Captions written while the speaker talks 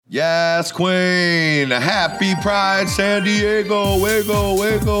Yes, Queen. Happy Pride, San Diego. Wiggle,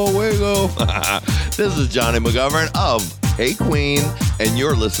 wiggle, wiggle. This is Johnny McGovern of Hey Queen, and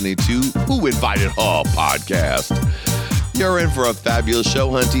you're listening to Who Invited Her podcast. You're in for a fabulous show,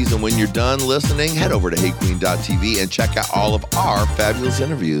 Hunties, and when you're done listening, head over to HeyQueen.tv and check out all of our fabulous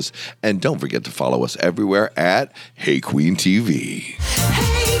interviews. And don't forget to follow us everywhere at Hey Queen TV.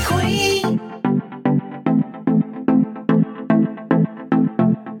 Hey Queen.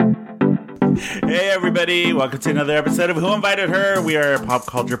 Hey everybody, welcome to another episode of Who Invited Her? We are a pop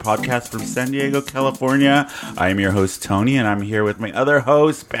culture podcast from San Diego, California. I am your host, Tony, and I'm here with my other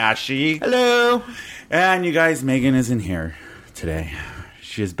host, Bashi. Hello. And you guys, Megan isn't here today.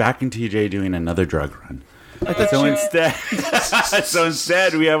 She is back in TJ doing another drug run. So instead,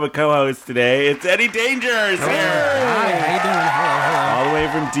 we have a co-host today. It's Eddie Dangers here. Hi, how you doing? Hello. All the way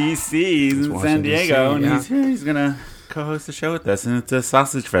from DC. He's in San Diego, and he's here. He's gonna co-host the show with us, and it's a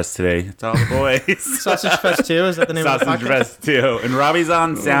Sausage Fest today. It's all the boys. Sausage Fest 2, is that the name of the podcast? Sausage Fest 2. And Robbie's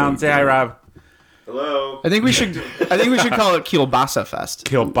on sound. Say hi, Rob. Hello. I think we should call it Kielbasa Fest.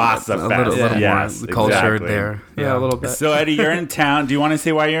 Kielbasa A Fest. little Yes, more cultured exactly. there. Yeah, a little bit. So, Eddie, you're in town. Do you want to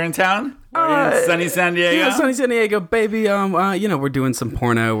say why you're in town? You're in sunny San Diego? Yeah, sunny San Diego, baby. We're doing some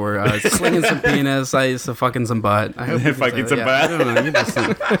porno. We're slinging some penis. I used to fucking some butt. I hope you can Fucking say some that. butt? I don't know. You just,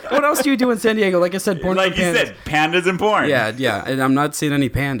 what else do you do in San Diego? Like I said, porno. Like you and pandas. said, pandas and porn. Yeah, and I'm not seeing any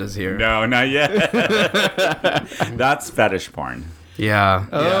pandas here. No, not yet. That's fetish porn. Yeah.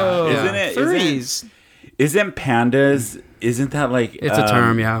 Oh, Isn't it? Furries. Isn't pandas? Isn't that like It's a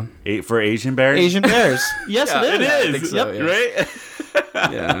term, yeah. for Asian bears? Asian bears. Yes, Yeah, it It is. is. I think so, Yep. yeah. Right?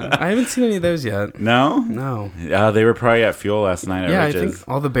 Yeah. I haven't seen any of those yet. No. No. They were probably at Fuel last night. At Yeah, I Rich's. think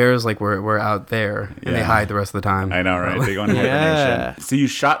all the bears were out there and they Yeah. hide the rest of the time. I know, right? They go in hibernation. Yeah. So you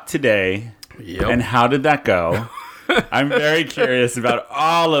shot today, Yep. and how did that go? I'm very curious about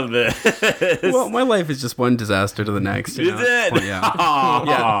all of this. Well, my life is just one disaster to the next. You Is know? it? Well, yeah. Aw.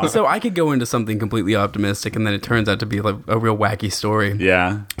 Yeah. So I could go into something completely optimistic, and then it turns out to be like a real wacky story.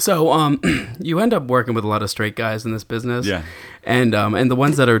 Yeah. So, you end up working with a lot of straight guys in this business. Yeah. And the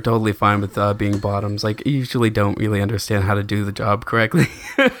ones that are totally fine with being bottoms, like, usually don't really understand how to do the job correctly.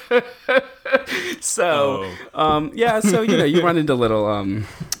 So, so, you run into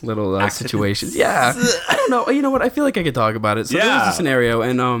little situations. Yeah. I don't know. You know what? I feel like I could talk about it. So there was Yeah. a scenario,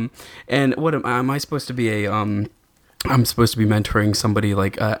 and what am I supposed to be I'm supposed to be mentoring somebody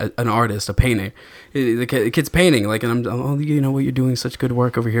like an artist, a painter. The kid's painting, like, and I'm, oh, you know what, you're doing such good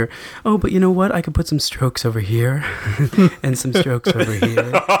work over here. Oh, but you know what, I could put some strokes over here and some strokes over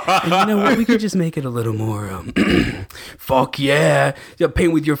here. And you know what, we could just make it a little more, fuck yeah,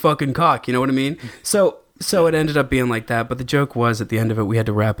 paint with your fucking cock. You know what I mean? So it ended up being like that, but the joke was at the end of it, we had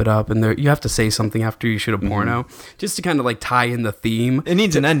to wrap it up, and you have to say something after you shoot a porno, just to kind of like tie in the theme. It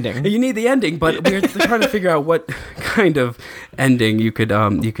needs an ending. You need the ending, but we're trying to figure out what kind of ending you could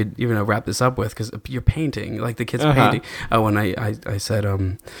wrap this up with, because you're painting, like the kid's painting. Oh, and I said,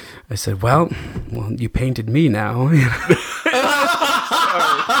 well, you painted me now. Really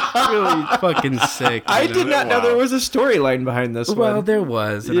fucking sick. I did not know there was a storyline behind this Well, one. there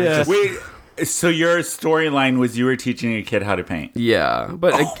was. And I Yeah. just- Wait. So your storyline was you were teaching a kid how to paint. Yeah,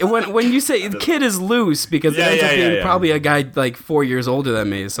 but when you say the kid is loose, because it ends up being probably a guy like 4 years older than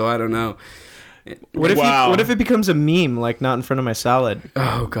me, so I don't know. What if Wow. what if it becomes a meme, like not in front of my salad?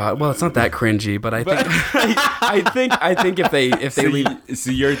 Oh God, well, it's not that cringy, but I think I think if they leave. So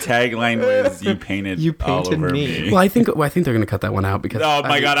your tagline was you painted all painted over me. me. Well, I think they're gonna cut that one out because. Oh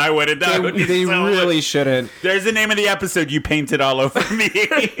my God, I wouldn't. That would be They so really much- shouldn't. There's the name of the episode. You painted all over me.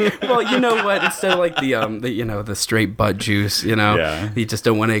 Well, you know what? Instead of like the straight butt juice, Yeah. you just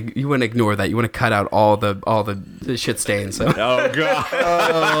don't want to. You want to ignore that. You want to cut out all the shit stains. So Oh God.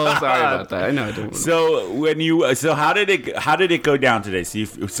 sorry about that. I know I didn't. So how did it go down today?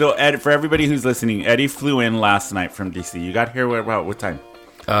 So Ed, for everybody who's listening, Eddie flew in last night from DC. You got here about what time?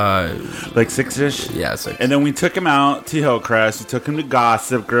 Like 6-ish? Yeah, 6. And then we took him out to Hillcrest. We took him to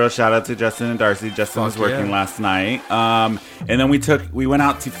Gossip Girl. Shout out to Justin and Darcy. Justin was working last night. And then we went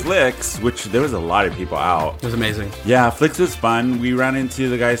out to Flicks, which there was a lot of people out. It was amazing. Yeah, Flicks was fun. We ran into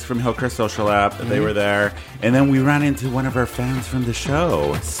the guys from Hillcrest Social App. They were there. And then we ran into one of our fans from the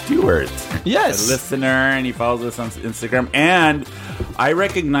show, Stuart. Yes. A listener, and he follows us on Instagram. And I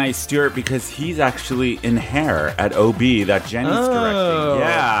recognize Stuart because he's actually in Hair at OB that Jenny's directing.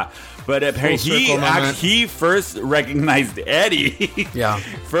 Yeah. But apparently he first recognized Eddie. Yeah.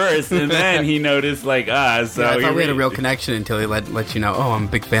 First, and then he noticed like us. So Yeah, I thought we had a real connection until he let you know. Oh, I'm a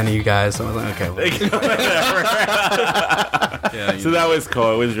big fan of you guys. So I was like, okay. Well. Yeah, So that was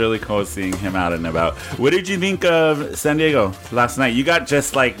cool. It was really cool seeing him out and about. What did you think of San Diego last night? You got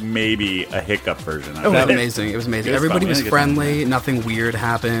just like maybe a hiccup version of It was it. amazing. It was amazing. It was Everybody fun. was We had a good friendly. Nothing weird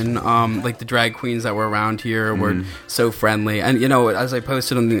happened. Like the drag queens that were around here were Mm-hmm. so friendly. And you know, as I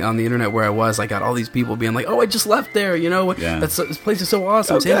posted on the internet where I was, I got all these people being like, "Oh, I just left there." You know, Yeah. this place is so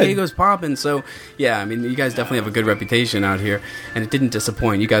awesome. San good. Diego's popping. So yeah, I mean, you guys definitely have a good reputation out here, and it didn't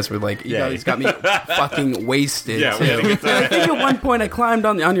disappoint. You guys were like, you Yeah. guys got me fucking wasted. Yeah, we had a too. good time. I think at one point I climbed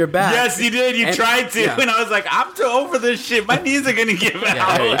on your back. Yes, you did. You And- tried to. yeah. And I was like, I'm too over this shit. My knees are going to give Yeah,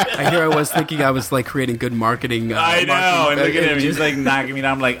 out. I hear I was thinking I was like creating good marketing. I know. And marketing look at him. images. He's like knocking me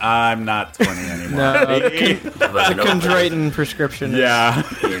down. I'm like, I'm not 20 anymore. No, the chondroitin prescription. Yeah.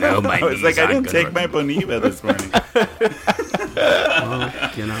 You know, my I was like, knees I aren't didn't good take for- my Boniva this morning.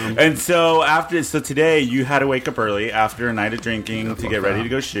 You know. And so today you had to wake up early after a night of drinking to get ready to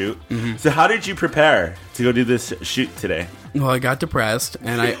go shoot. Mm-hmm. So how did you prepare to go do this shoot today? Well, I got depressed,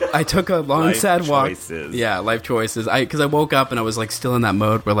 and I took a long, Life sad walk. choices. Yeah, life choices. Because I woke up and I was like still in that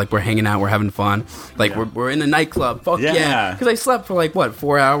mode where like we're hanging out, we're having fun, like Yeah. we're in a nightclub. Fuck Yeah. yeah! Because I slept for like what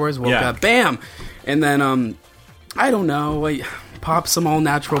 4 hours, woke Yeah. up, bam, and then I don't know, I popped some all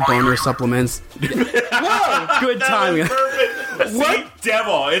natural boner supplements. Whoa, good timing. What?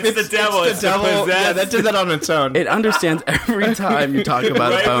 Devil. It's the devil. It's the devil. the possessed. Yeah, that did that on its own. It understands every time you talk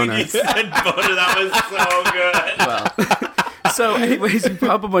about Right a when boner. you said boner, that was so good. So, anyways, you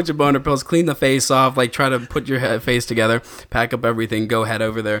pop a bunch of boner pills, clean the face off, like try to put your face together, pack up everything, go head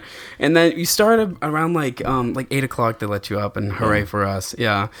over there, and then you start around like 8:00. They let you up, and hooray for us!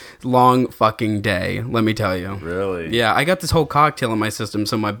 Yeah, long fucking day. Let me tell you. Really? Yeah, I got this whole cocktail in my system,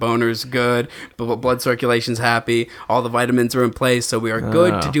 so my boner's good, blood circulation's happy, all the vitamins are in place, so we are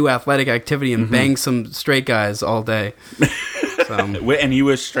good to do athletic activity and bang some straight guys all day. So, Wait, and he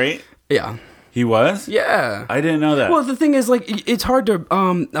was straight? yeah. He was? Yeah. I didn't know that. Well, the thing is, like, it's hard to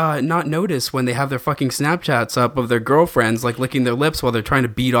not notice when they have their fucking Snapchats up of their girlfriends, like, licking their lips while they're trying to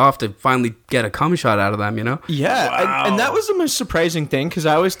beat off to finally get a cum shot out of them, you know? Yeah, Wow. and that was the most surprising thing because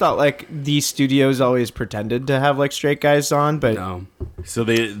I always thought like these studios always pretended to have like straight guys on, but No. So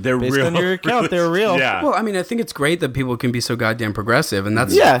they're based real. on your account, they're real. Yeah. Well, I mean, I think it's great that people can be so goddamn progressive, and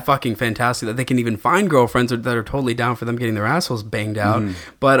that's Yeah. fucking fantastic that they can even find girlfriends that are totally down for them getting their assholes banged out. Mm-hmm.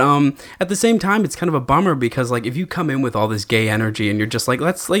 But at the same time, it's kind of a bummer because, like, if you come in with all this gay energy and you're just like,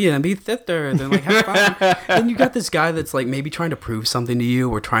 let's be thitter, then like have fun, and you got this guy that's like maybe trying to prove something to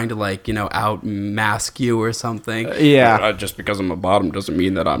you or trying to like out mask you or something. Yeah. Just because I'm a bottom doesn't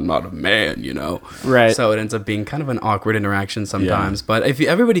mean that I'm not a man, you know. Right. So it ends up being kind of an awkward interaction sometimes. But if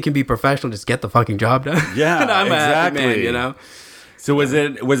everybody can be professional, just get the fucking job done. Yeah, and I'm a happy man, exactly. you know. So was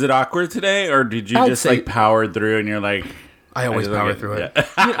it awkward today, or did you I'd just say- like power through and you're like? I always just power like through it. Yeah.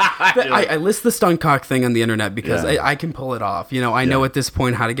 I list the stunt cock thing on the internet because Yeah. I can pull it off. You know, I know at this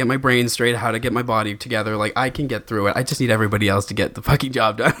point how to get my brain straight, how to get my body together. Like, I can get through it. I just need everybody else to get the fucking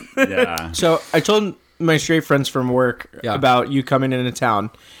job done. Yeah. So I told my straight friends from work Yeah. about you coming into town.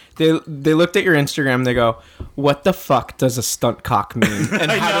 They looked at your Instagram. They go, "What the fuck does a stunt cock mean? And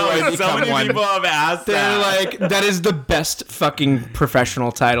how do I so become many one?" people have asked They're that. like, "That is the best fucking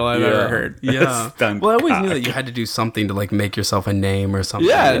professional title I've ever heard." Yeah. Stunt Well, I always knew cock. that you had to do something to like make yourself a name or something.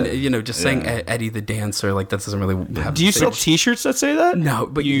 Yeah. And, you know, just saying Yeah. Eddie the Dancer, like that doesn't really have. Do you sell say- T-shirts that say that? No,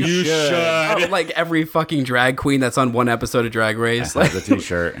 but you should. Oh, like every fucking drag queen that's on one episode of Drag Race. Like, Has a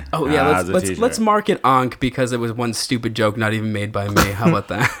t-shirt. oh yeah, Has a let's t-shirt. market Ankh because it was one stupid joke not even made by me. How about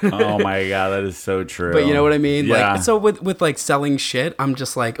that? Oh my god, that is so true. But you know what I mean? Yeah. Like, so with like selling shit, I'm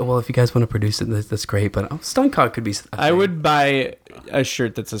just like, oh, well, if you guys want to produce it, that's great. But stunt cock could be. A I thing. would buy a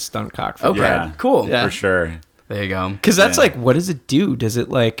shirt that's a stunt cock. For Okay, Yeah. cool. Yeah. for sure. There you go. Because that's Yeah. like, what does it do? Does it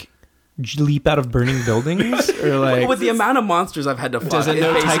like leap out of burning buildings or like? With the amount of monsters I've had to fight, does it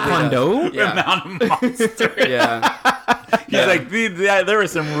know Taekwondo? Yeah. Yeah. He's like, there were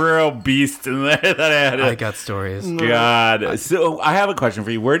some real beasts in there that I had. I got stories. God. So I have a question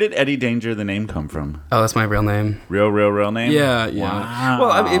for you. Where did Eddie Danger the name come from? Oh, that's my real name. Real name? Yeah, yeah. Wow.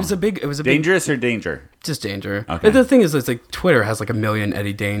 Well, I mean, it was a big, Dangerous or danger? just danger. Okay. The thing is, it's like Twitter has like a million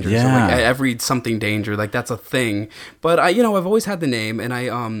Eddie Dangers. So Yeah. like every something danger, like that's a thing. But I've always had the name, and I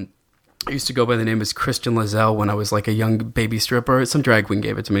used to go by the name as Christian Lazelle when I was like a young baby stripper. Some drag queen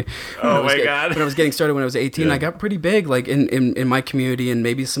gave it to me. Oh my God. When I was getting started when I was 18, Yeah. I got pretty big like in my community, and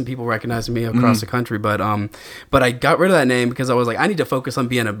maybe some people recognized me across the country. But I got rid of that name because I was like, I need to focus on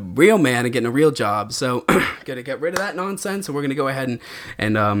being a real man and getting a real job. So gotta get rid of that nonsense, and we're gonna go ahead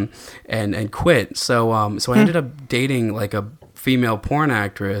and quit. So I ended up dating like a female porn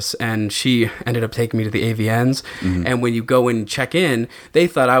actress, and she ended up taking me to the AVNs. And when you go and check in, they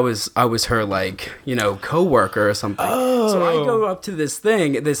thought I was her, like, you know, coworker or something. So I go up to this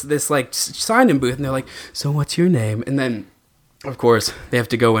thing, this like sign-in booth, and they're like, "So what's your name?" And then, of course, they have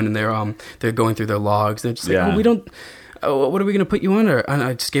to go in and they're going through their logs. They're just like, "Oh, we don't. Oh, what are we going to put you under?" And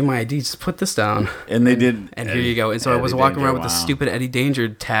I just gave my ID. Just put this down. And they did. And here you go. And so I was walking around with the stupid Eddie Danger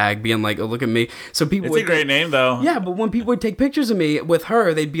tag, being like, "Oh, look at me." So people. It's a great name, though. Yeah, but when people would take pictures of me with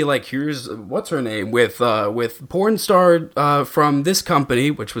her, they'd be like, "Here's what's her name with porn star from this company,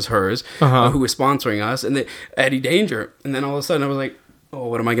 which was hers, who was sponsoring us, and Eddie Danger." And then all of a sudden, I was like, "Oh,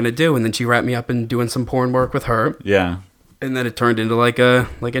 what am I going to do?" And then she wrapped me up in doing some porn work with her. Yeah. And then it turned into like a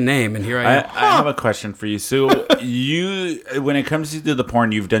name, and here I am. I have a question for you. So when it comes to the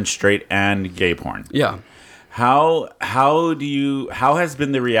porn, you've done straight and gay porn. Yeah. How has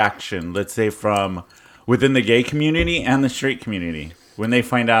been the reaction, let's say, from within the gay community and the straight community when they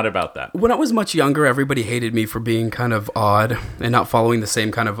find out about that? When I was much younger, everybody hated me for being kind of odd and not following the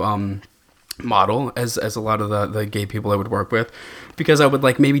same kind of model as a lot of the gay people I would work with, because I would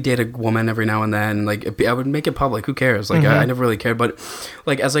like maybe date a woman every now and then, like I would make it public, who cares, like I never really cared. But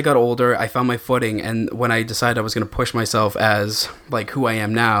like as I got older, I found my footing, and when I decided I was going to push myself as like who I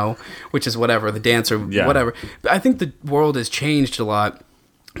am now, which is whatever, the dancer, whatever, I think the world has changed a lot,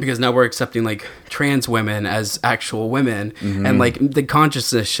 because now we're accepting like trans women as actual women, and like the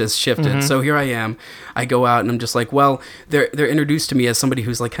consciousness has shifted. So here I am, I go out and I'm just like, well, they're introduced to me as somebody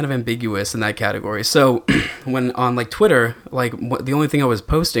who's like kind of ambiguous in that category. So when on like Twitter, like the only thing I was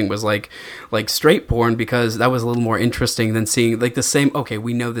posting was like straight porn, because that was a little more interesting than seeing like the same, okay,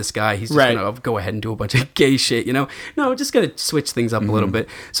 we know this guy, he's just gonna go ahead and do a bunch of gay shit, you know? No, we're just gonna switch things up a little bit.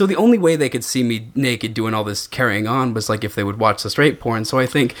 So the only way they could see me naked doing all this carrying on was like if they would watch the straight porn. So I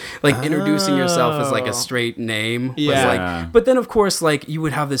think like introducing yourself as like a straight name was like, but then of course like you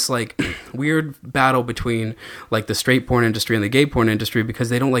would have this like weird battle between like the straight porn industry and the gay porn industry, because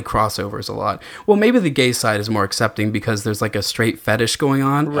they don't like crossovers a lot. Well, maybe the gay side is more accepting because there's like a straight fetish going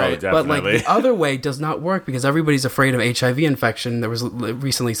on, right? But like the other way does not work, because everybody's afraid of HIV infection. There was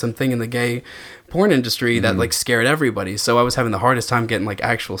recently something in the gay porn industry that like scared everybody. So I was having the hardest time getting like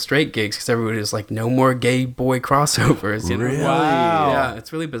actual straight gigs, because everybody was like, no more gay boy crossovers, you know? Really? Wow. Yeah,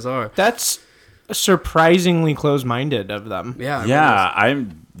 it's really bizarre. That's surprisingly close-minded of them. Yeah. Yeah,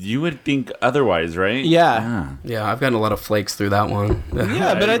 you would think otherwise, right? Yeah. Yeah, I've gotten a lot of flakes through that one.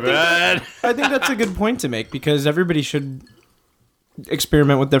 Yeah, but I think that's a good point to make, because everybody should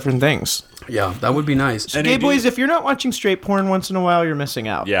experiment with different things. Yeah, that would be nice. And Gay boys, if you're not watching straight porn once in a while, you're missing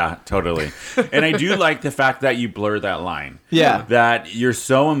out. Yeah, totally. And I do like the fact that you blur that line. Yeah. That you're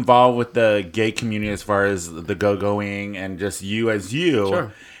so involved with the gay community as far as the go-going and just you as you.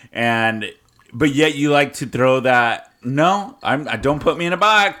 Sure. But yet you like to throw that, no, don't put me in a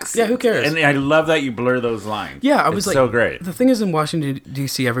box. Yeah, who cares? And I love that you blur those lines. Yeah, I was like, so great. The thing is, in Washington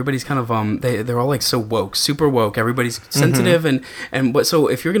D.C., everybody's kind of they're all like so woke, super woke. Everybody's sensitive, and what? So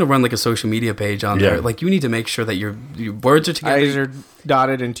if you're gonna run like a social media page on there, like you need to make sure that your words are together. I's are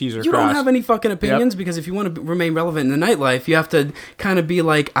dotted and T's are You crossed. don't have any fucking opinions, because if you want to remain relevant in the nightlife, you have to kind of be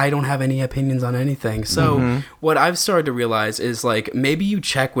like, I don't have any opinions on anything. So what I've started to realize is like, maybe you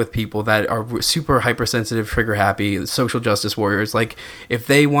check with people that are super hypersensitive, trigger happy, social justice warriors. Like if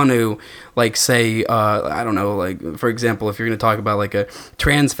they want to like say, I don't know, like for example, if you're going to talk about like a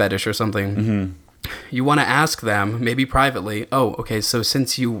trans fetish or something, you want to ask them, maybe privately, oh, okay, so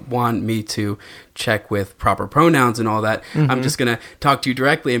since you want me to check with proper pronouns and all that, I'm just going to talk to you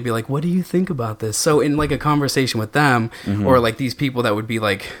directly and be like, what do you think about this? So in like a conversation with them, or like these people that would be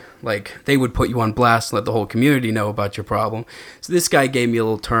like they would put you on blast and let the whole community know about your problem. So this guy gave me a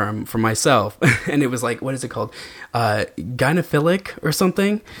little term for myself, and it was like, what is it called? Gynophilic or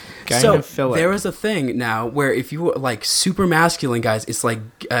something? Gynophilic. So there is a thing now where if you were like super masculine guys, it's like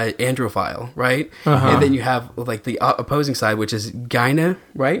androphile, right? And then you have like the opposing side, which is gyna,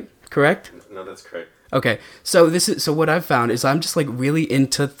 right? Correct? No, that's correct. Okay, so what I've found is I'm just like really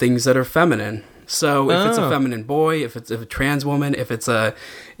into things that are feminine. So if it's a feminine boy, if a trans woman, if it's a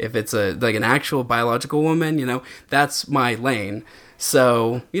like an actual biological woman, you know, that's my lane.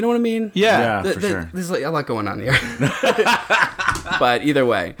 So you know what I mean? Yeah, for sure. There's like a lot going on here. But either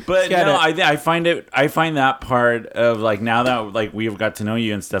way, I find that part of like, now that like we've got to know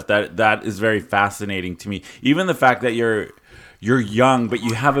you and stuff, that is very fascinating to me. Even the fact that you're young, but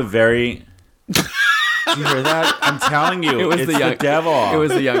you have a very you hear that? I'm telling you, it's the devil. It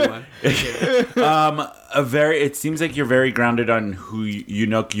was the young one. It seems like you're very grounded on who you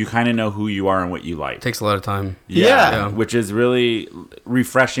know. You kind of know who you are and what you like. Takes a lot of time. Yeah, which is really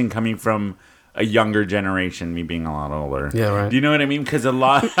refreshing coming from a younger generation, me being a lot older. Yeah, right. Do you know what I mean? Because a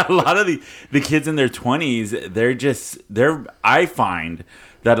lot of the kids in their 20s, I find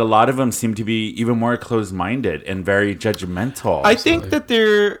that a lot of them seem to be even more closed-minded and very judgmental. I think that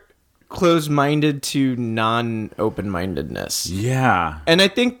they're closed-minded to non-open-mindedness. Yeah. And I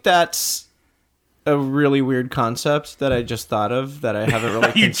think that's a really weird concept that I just thought of that I haven't really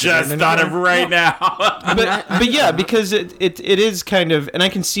You considered just thought of anymore. right now. But yeah, because it is kind of, and I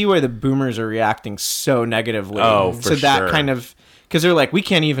can see why the boomers are reacting so negatively For to that sure. kind of, because they're like, we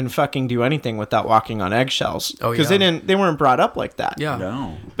can't even fucking do anything without walking on eggshells. Oh, Because yeah. they weren't brought up like that. Yeah.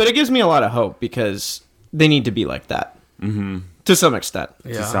 No. But it gives me a lot of hope because they need to be like that. Mm-hmm. To some extent.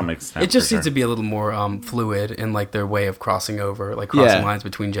 Yeah. To some extent. It just for needs sure. to be a little more fluid in like their way of crossing over, like crossing Yeah. lines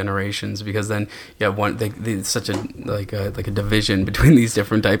between generations. Because then, it's such a like a division between these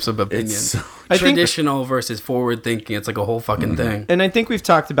different types of opinions. I think- Traditional versus forward thinking. It's like a whole fucking thing. And I think we've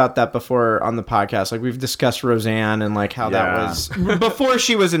talked about that before on the podcast. Like we've discussed Roseanne and like how that Yeah. was before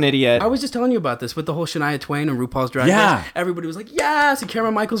she was an idiot. I was just telling you about this with the whole Shania Twain and RuPaul's Drag Yeah. Race. Everybody was like, yes! And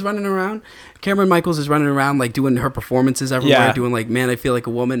Cameron Michaels running around. Cameron Michaels is running around like doing her performances everywhere, Yeah. doing like, man, I feel like a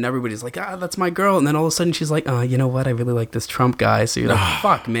woman. And everybody's like, that's my girl. And then all of a sudden she's like, you know what? I really like this Trump guy. So you're like,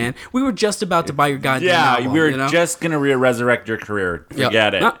 fuck, man. We were just about to buy your goddamn Yeah, album, we were you know? just going to resurrect your career. Yeah.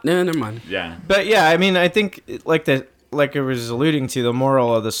 Forget it. No, never mind. Yeah. But yeah, I mean, I think like I was alluding to, the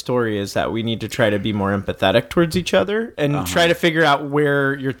moral of the story is that we need to try to be more empathetic towards each other and try to figure out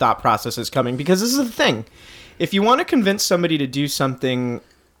where your thought process is coming. Because this is the thing. If you want to convince somebody to do something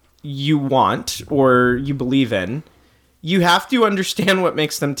you want or you believe in, you have to understand what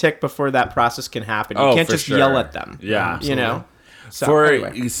makes them tick before that process can happen. You can't for just sure. yell at them. Yeah, You know? So,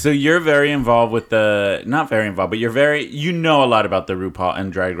 anyway. So you're very involved with not very involved, but you know a lot about the RuPaul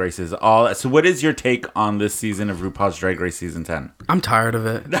and Drag Races. So what is your take on this season of RuPaul's Drag Race season 10? I'm tired of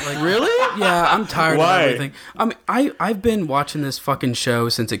it. Like, Really? yeah, I'm tired Why? of everything. I mean, I've been watching this fucking show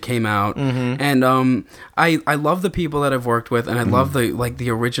since it came out, Mm-hmm. and I love the people that I've worked with, and I love the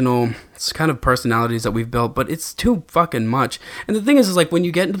original kind of personalities that we've built, but it's too fucking much. And the thing is like when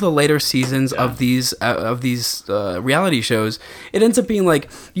you get into the later seasons of these reality shows, it ends up being like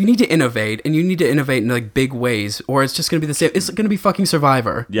you need to innovate, and you need to innovate in like big ways, or it's just gonna be the same. It's gonna be fucking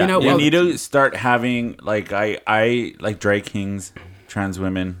Survivor. Yeah, You know, you need to start having like I like drag kings, trans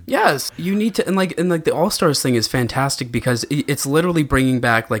women. Yes, you need to, and like the All Stars thing is fantastic because it's literally bringing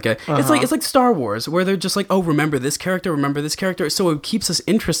back like it's like Star Wars where they're just like, oh, remember this character, so it keeps us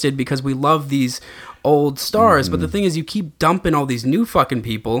interested because we love these old stars. But the thing is, you keep dumping all these new fucking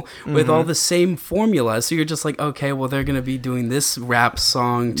people with all the same formula, so you're just like, okay, well they're gonna be doing this rap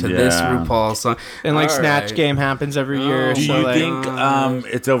song to this Yeah. RuPaul song, And like All Snatch right. Game happens every year. Do so you like, think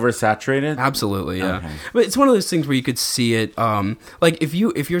it's oversaturated? Absolutely, yeah. Okay. But it's one of those things where you could see it. Like if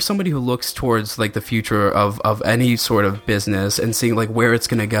you're somebody who looks towards like the future of any sort of business and seeing like where it's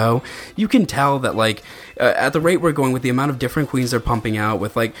gonna go, you can tell that like at the rate we're going with the amount of different queens they're pumping out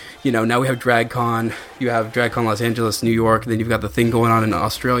with, like, you know, now we have DragCon, you have DragCon Los Angeles, New York, then you've got the thing going on in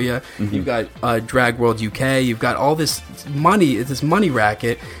Australia, you've got Drag World UK, you've got all this money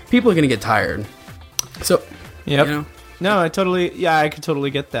racket. People are gonna get tired. So, Yep. you know. No, I could totally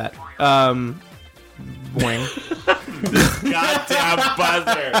get that. Boing. Goddamn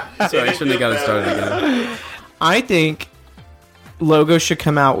buzzer! Sorry, I shouldn't have got it started again. I think Logo should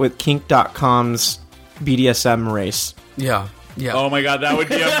come out with Kink.com's BDSM race. Yeah. Yeah. Oh my god, that would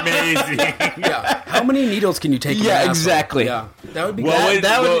be amazing. Yeah. How many needles can you take? in Yeah, an asshole? exactly. Yeah. That would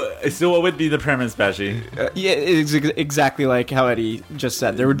be So what would be the premise, Pesci? Yeah, it's exactly like how Eddie just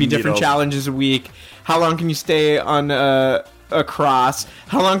said. There would be different Needles. challenges a week. How long can you stay on a cross?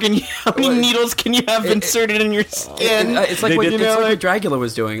 How many needles can you have inserted in your skin? It's like They what, did- it's you know, like like- what Dragula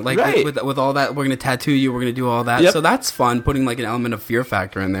was doing. Like Right. with all that, we're gonna tattoo you. We're gonna do all that. Yep. So that's fun. Putting like an element of fear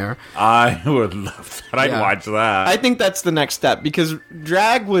factor in there. I would love that. I'd Yeah. watch that. I think that's the next step because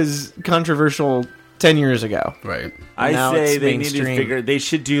drag was controversial 10 years ago. Right. I now say it's they need to mainstream. figure. They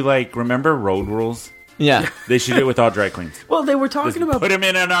should do like remember Road Rules. Yeah. They should do it with all drag queens. Well, they were talking about. Put them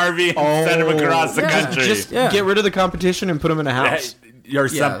in an RV and send them across the yeah, country. Just Yeah. get rid of the competition and put them in a house. Or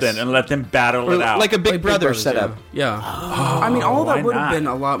something, and let them battle Or it out. like a Big Like Brother Brothers, setup. Yeah. I mean, all why that would have not? been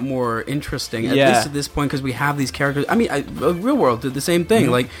a lot more interesting, at Yeah. least at this point, because we have these characters. I mean, Real World did the same thing.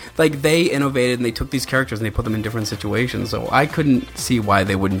 Like they innovated and they took these characters and they put them in different situations. So I couldn't see why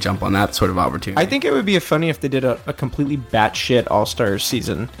they wouldn't jump on that sort of opportunity. I think it would be funny if they did a completely batshit All-Stars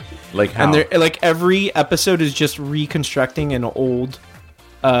season. like how? And they're like every episode is just reconstructing an old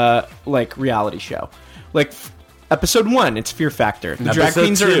like reality show. Like Episode 1, it's Fear Factor. The drag Episode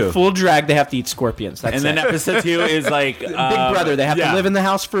queens are 2. in full drag. They have to eat scorpions. That's And then it. episode 2 is like Big Brother. They have to live in the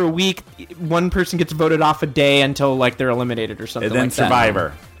house for a week. One person gets voted off a day until like they're eliminated or something and then like that.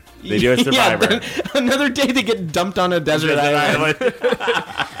 Survivor. They do a Survivor. Yeah, then another day they get dumped on a desert island.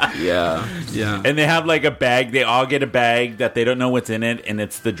 Yeah. And they have like a bag. They all get a bag that they don't know what's in it, and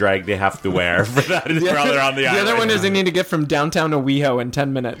it's the drag they have to wear for that. While they're on the island. The other one is they need to get from downtown to WeHo in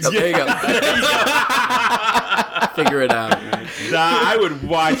 10 minutes. There you go. Figure it out. I would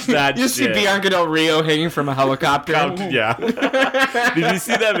watch that. You see shit. Bianca Del Rio hanging from a helicopter. Yeah. Did you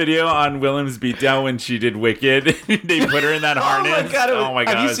see that video on Willem's Beatdown when she did Wicked? They put her in that harness. Oh my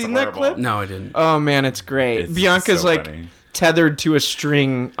god! Have you it's seen that horrible. clip? No, I didn't. Oh man, it's great. It's Bianca's so like funny. tethered to a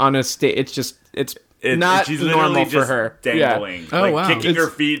string on a stage. It's not she's normal literally for just her. dangling. Oh, like wow. kicking her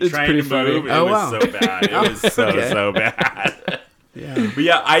It's- feet, it's trying pretty to funny. move. It Oh, was wow. so bad. It was so bad. Yeah. But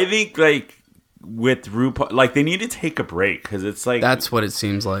yeah, I think like with RuPaul, like they need to take a break because it's like That's what it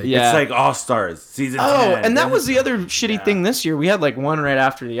seems like. Yeah. it's like All Stars season. Oh, 10. and that was the other shitty thing this year. We had like one right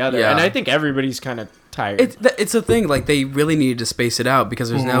after the other, Yeah. and I think everybody's kind of tired. It's a thing, like they really needed to space it out because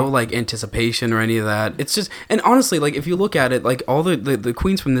there's no like anticipation or any of that. It's just, and honestly, like if you look at it, like all the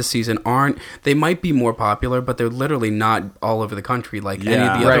queens from this season they might be more popular, but they're literally not all over the country like any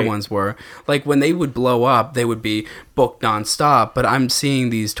of the other Right. ones were. Like when they would blow up, they would be booked nonstop, but I'm seeing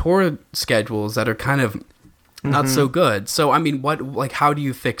these tour schedules that are kind of not so good. So I mean, how do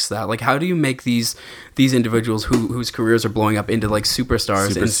you fix that? Like how do you make these individuals whose careers are blowing up into like superstars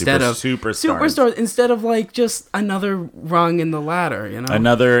superstars instead of like just another rung in the ladder, you know?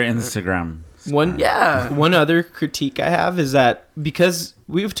 Another Instagram. One other critique I have is that because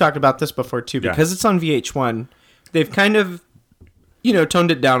we've talked about this before too, because it's on VH1, they've kind of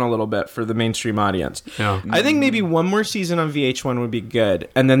toned it down a little bit for the mainstream audience. Yeah. I think maybe one more season on VH1 would be good,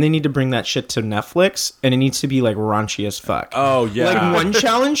 and then they need to bring that shit to Netflix, and it needs to be like raunchy as fuck. Oh yeah. Like one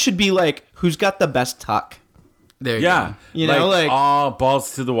challenge should be like who's got the best tuck. There you Yeah, go. You know, like- all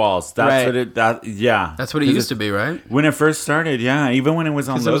balls to the walls. That's Right. what it. That yeah. That's what it used to be, right? When it first started, yeah. Even when it was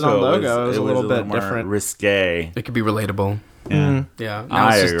on 'Cause Logo, it was on Logo, it was a little bit more different. risque. It could be relatable. Yeah. Yeah. Now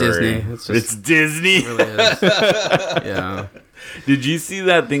I it's just agree. Disney. It's just Disney. it really is. Yeah. Did you see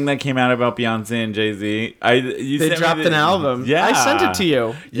that thing that came out about Beyonce and Jay-Z? They dropped an album. Yeah, I sent it to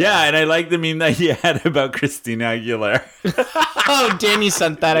you. Yeah, and I like the meme that you had about Christina Aguilera. Oh, Danny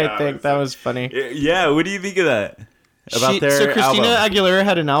sent that. Yeah, I think that was funny. Yeah, what do you think of that? About their so Christina album? Aguilera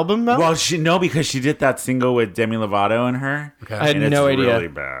had an album now? Well, because she did that single with Demi Lovato and her. Okay. I had And it's no idea. really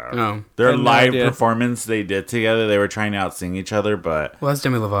bad. No. Their I had no live idea. performance they did together, they were trying to out-sing each other, but Well, that's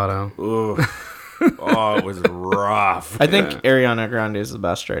Demi Lovato. ooh, oh, it was rough. I think Ariana Grande is the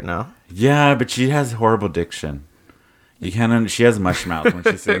best right now. Yeah, but she has horrible diction. You can't. She has mush mouth when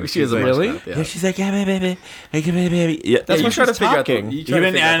she sings. She has a She's much like, mouth, Yeah, she's like, yeah, baby, baby. Yeah, That's yeah, what I'm trying to Just figure out. talking. You try to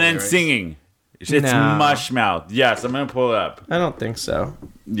even figure out and the then lyrics. singing. It's No. mush mouth. Yes, I'm gonna pull it up. I don't think so.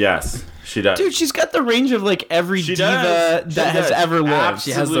 Yes, she does. Dude, she's got the range of like every She diva does. She that has does. ever lived. She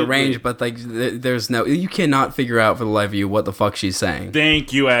has the Absolutely. range, but like there's no, you cannot figure out for the life of you what the fuck she's saying.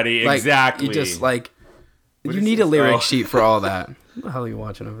 Thank you, Eddie. Like, exactly. You just like you is need a this? lyric Oh. sheet for all that. What the hell are you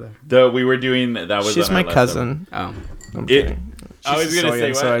watching over there? we were doing that. Was She's on our my list cousin. Oh, I'm It- kidding. I was She's gonna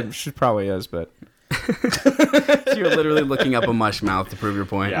say Sicilian, what? so she probably is, but you're literally looking up a mush mouth to prove your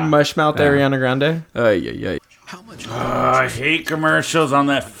point. Yeah. Mushmouth Ariana Grande. Yeah. I hate commercials on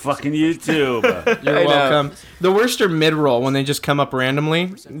that fucking YouTube. You're I know. welcome. The worst are mid-roll when they just come up randomly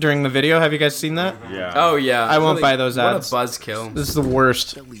during the video. Have you guys seen that? Yeah. Oh yeah. I won't buy those ads. What a buzzkill. This is the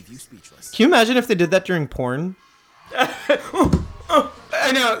worst. Can you imagine if they did that during porn?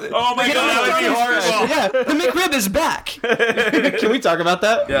 I know. Oh my god, that would be horrible. Yeah, the McRib is back. Can we talk about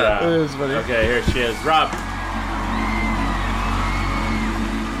that? Yeah. It was funny. Okay, here she is. Rob.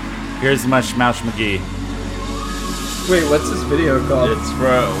 Here's Mush Mouth McGee. Wait, what's this video called? It's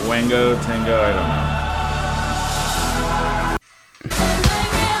for Wango Tango. I don't know.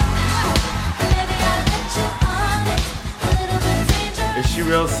 Is she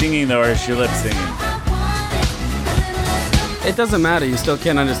real singing though, or is she lip singing? It doesn't matter. You still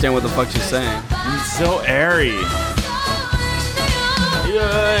can't understand what the fuck she's saying. It's so airy.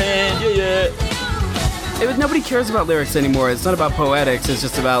 Nobody cares about lyrics anymore. It's not about poetics. It's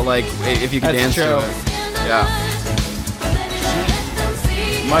just about like if you can That's dance true. to it. Yeah.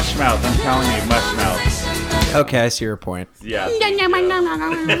 Mush Mouth. I'm telling you, Mush Mouth. Okay, I see your point. Yeah.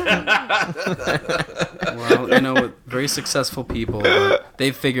 Well, very successful people. But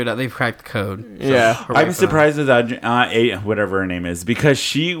they've figured out. They've cracked the code. So, Yeah. hooray I'm for surprised that whatever her name is, because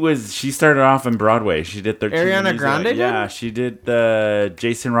she started off in Broadway. She did 13. Ariana musical. Grande did? Yeah, she did the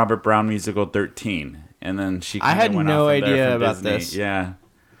Jason Robert Brown musical 13, and then she. I had went no off from there idea from about Disney. this. Yeah.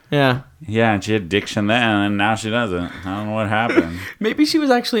 Yeah. Yeah, and she had diction then, and now she doesn't. I don't know what happened. Maybe she was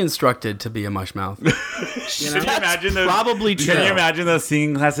actually instructed to be a mushmouth. Can you imagine those? probably true. Can you imagine those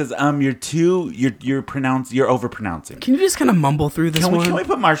singing classes? You're overpronouncing. Can you just kind of mumble through this one? Can we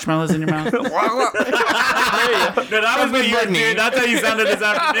put marshmallows in your mouth? No, that was what you were doing. That's how you sounded this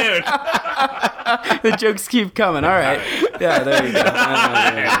afternoon. The jokes keep coming. All right. Yeah, there you go.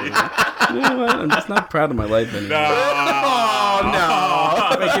 You know what? I'm just not proud of my life anymore. Oh,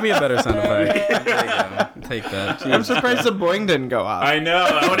 no. Wait, give me a better sound effect. There you go. Take that. I'm surprised the boing didn't go off. I know.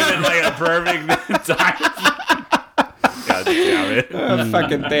 That would have been like a perfect time. God damn it.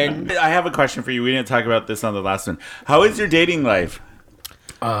 Fucking thing. I have a question for you. We didn't talk about this on the last one. How is your dating life?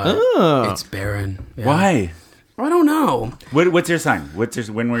 It's barren. Yeah. Why? I don't know. What's your sign?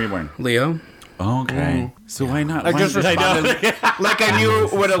 When were you born? Leo? Okay. So why not? I just responded like I knew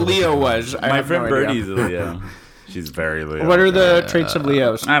what a Leo was. My friend Birdie's a Leo. She's very Leo. What are the traits of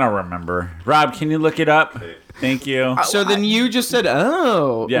Leos? I don't remember. Rob, can you look it up? Thank you. So then you just said,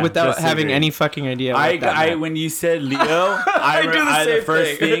 Yeah, without just having agree. any fucking idea what that meant. When you said Leo, the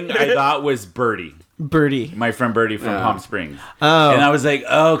first thing I thought was Birdie, Birdie. my friend Birdie from Palm Springs. Oh. And I was like,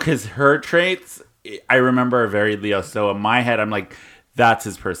 because her traits, I remember are very Leo. So in my head, I'm like, that's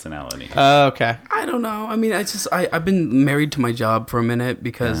his personality. Okay. I don't know. I mean, I've been married to my job for a minute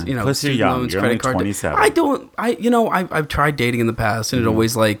because, you know, Plus you're student young. loans, You're credit only card. 27. I've tried dating in the past and it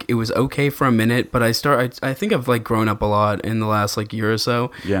always it was okay for a minute, but I think I've grown up a lot in the last year or so.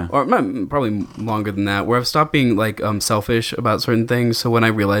 Yeah. Or probably longer than that, where I've stopped being selfish about certain things. So when I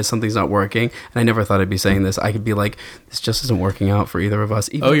realize something's not working, and I never thought I'd be saying this, I could be like, this just isn't working out for either of us.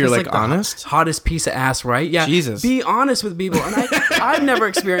 Even Oh, if you're it's, the honest? Hottest piece of ass, right? Yeah. Jesus. Be honest with people. And I've never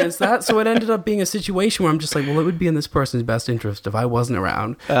experienced that, so it ended up being a situation where I'm just like, well, it would be in this person's best interest if I wasn't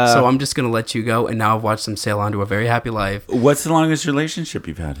around, so I'm just gonna let you go. And now I've watched them sail on to a very happy life. What's the longest relationship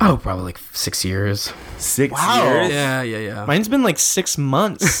you've had? Oh, probably 6 years. 6 Wow. years? Yeah. Mine's been 6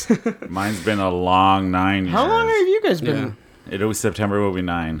 months. Mine's been a long 9 years. How long have you guys been? It was September will be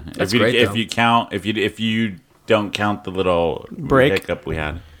 9. That's if great, if though. you count, if you don't count the little Break. hiccup we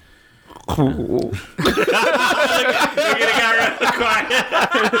had. Cool.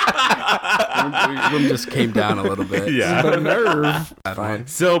 Room just came down a little bit. Yeah. The nerve. Fine.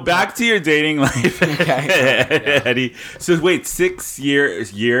 So back to your dating life, Eddie. So wait, 6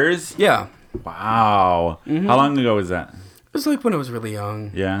 years? Yeah. Wow. How long ago was that? It was when I was really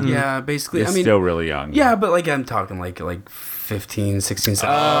young. Yeah? Yeah, basically. You're I mean, still really young. yeah, but I'm talking like 15, 16,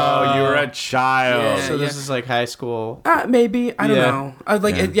 17. Oh, you were a child. Yeah. So this is high school. Maybe. I don't Yeah. know. I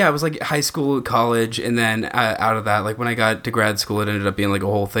it was high school, college, and then out of that, when I got to grad school, it ended up being a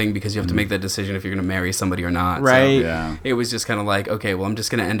whole thing because you have to make that decision if you're going to marry somebody or not. Right. So Yeah. it was just kind of okay, well, I'm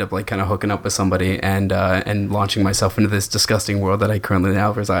just going to end up kind of hooking up with somebody and launching myself into this disgusting world that I currently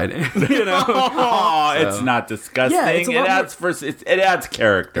now reside in. You know? Oh, it's not disgusting. Yeah, it's a lot it adds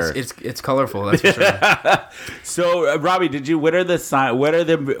character. It's colorful, that's for sure. So, Robbie, what are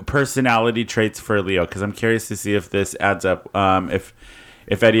the personality traits for Leo? Because I'm curious to see if this adds up. If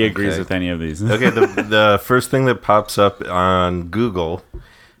Eddie agrees with any of these. Okay, the first thing that pops up on Google,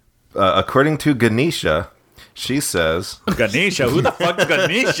 according to Ganesha, she says Ganesha. Who the fuck is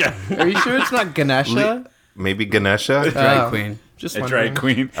Ganesha? Are you sure it's not Ganesha? maybe Ganesha. Drag queen. Just A wondering. drag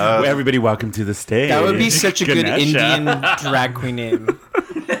queen. Well, everybody, welcome to the stage. That would be such a good Ganesha. Indian drag queen name.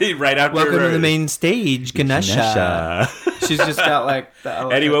 Right after Welcome to the main stage, Ganesha. Ganesha. She's just got the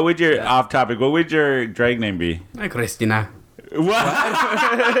elephant. Eddie, what would your off topic? What would your drag name be? Hi, Christina. What?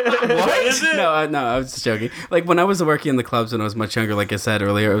 What is it? No, I was just joking. When I was working in the clubs when I was much younger, like I said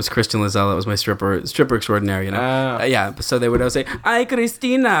earlier, it was Christian Lizelle. That was my stripper extraordinaire, you know? Yeah, so they would always say, "Ay,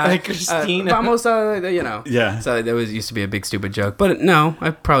 Christina. Ay, Christina." Vamos you know. Yeah. So that used to be a big stupid joke. But no,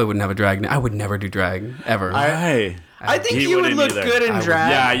 I probably wouldn't have a drag. I would never do drag, ever. I think He you would wouldn't look either. good in I would drag.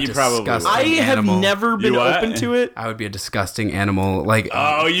 Yeah, you probably would. Disgusting. I have Animal. never been You what? open to it. I would be a disgusting animal.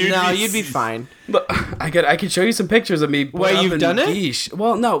 Oh, You'd be fine. But I could show you some pictures of me. put Wait, up you've in done it? Guiche.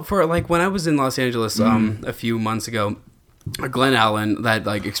 Well, no, for when I was in Los Angeles a few months ago, Glenn Allen, that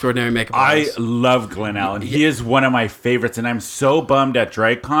extraordinary makeup I artist. love Glenn Allen. He is one of my favorites, and I'm so bummed at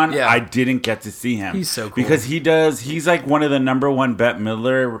DragCon Yeah. I didn't get to see him. He's so cool. because he's one of the #1 Bette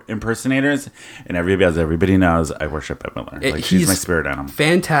Midler impersonators, and everybody knows I worship Bette Midler. She's my spirit animal.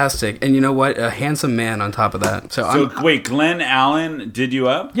 Fantastic, and you know what? A handsome man on top of that. So Wait, Glenn Allen did you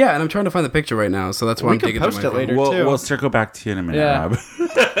up? yeah, and I'm trying to find the picture right now. So that's why We I'm could digging post through my it later. phone. too. We'll circle back to you in a minute, Yeah. Rob.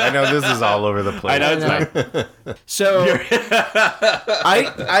 I know this is all over the place. I know it's fine. So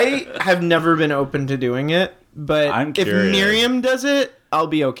I have never been open to doing it, but I'm if curious. Miriam does it, I'll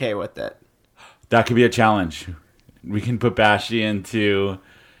be okay with it. That could be a challenge. We can put Bashi into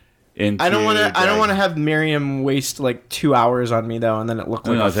I don't want to. I don't want to have Miriam waste like 2 hours on me though, and then it look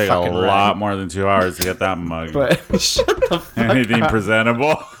like It'll a take a fucking lot rag. more than 2 hours to get that mug. But shut the fuck Anything up.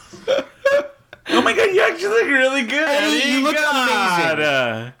 presentable. Oh my god, you actually look really good. Eddie, you look God.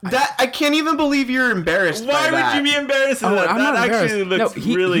 amazing. That I can't even believe you're embarrassed. Why by that. would you be embarrassed of that? I'm That not actually embarrassed. looks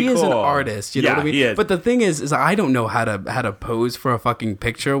No, really he cool. is an artist. You know Yeah, what I mean? he is. But the thing is I don't know how to pose for a fucking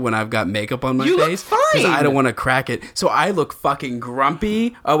picture when I've got makeup on my You look face. fine. I don't want to crack it. So I look fucking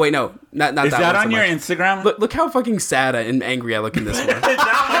grumpy. Oh wait, no, not Is that one so on your much. Instagram? Look how fucking sad and angry I look in this one.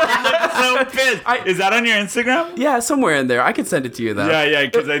 so pissed. Is that on your Instagram? Yeah, somewhere in there. I could send it to you though. Yeah,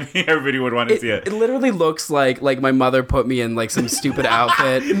 because I think everybody would want to see it. It literally looks like my mother put me in like some stupid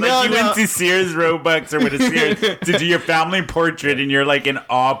outfit. Like you went to Sears Roebucks or with a Sears to do your family portrait and you're like in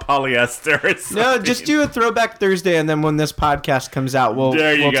all polyester or something. No, just do a Throwback Thursday, and then when this podcast comes out, we'll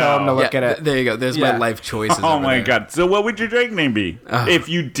There you tell go. them to look at it. There you go. There's Yeah. my life choices. Oh over my there. god. So what would your drag name be? if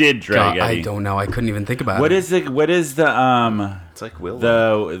you did drag God, Eddie? I don't know. I couldn't even think about What it. is the It's like Will.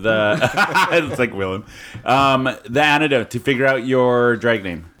 the it's like Willem. The antidote to figure out your drag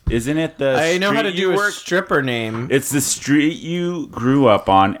name. Isn't it the I know how to street you do a work? stripper name. It's the street you grew up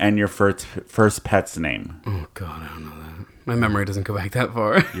on and your first pet's name. Oh God, I don't know that. My memory doesn't go back that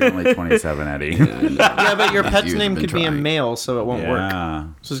far. You're only 27, Eddie. Yeah, but your pet's You've name been could be a trying. male, so it won't work. Yeah.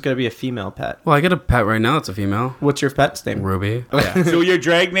 So it's gonna be a female pet. Well, I got a pet right now. It's a female. What's your pet's name? Ruby. So your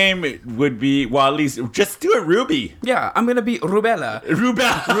drag name would be, well, at least just do it Ruby. Yeah, I'm gonna be Rubella.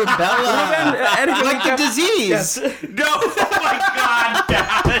 Rubella. Bella. Like the disease. No, oh my god.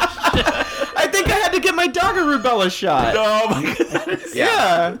 I think I had to get my dog a rubella shot. Oh my god.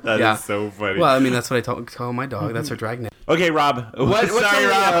 Yeah. That is Yeah. so funny. Well, I mean, that's what I call my dog. That's her drag name. Okay, Rob. What's Sorry, a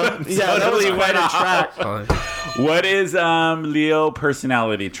Rob. Leo? Yeah, that was Totally quite went a off. track. What is Leo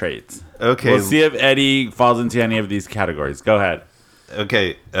personality traits? Okay. We'll see if Eddie falls into any of these categories. Go ahead.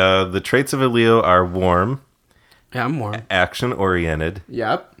 Okay. The traits of a Leo are warm, Yeah, I'm warm. action-oriented,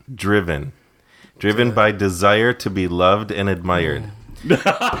 Yep. driven by desire to be loved and admired.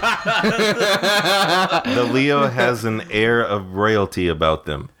 The Leo has an air of royalty about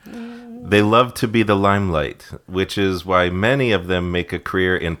them. They love to be the limelight, which is why many of them make a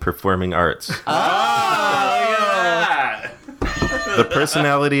career in performing arts. The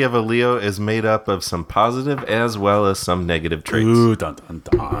personality of a Leo is made up of some positive as well as some negative traits. Ooh, dun dun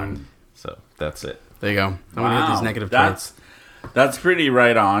dun. So that's it. There you go. I'm gonna hit these negative traits. That's pretty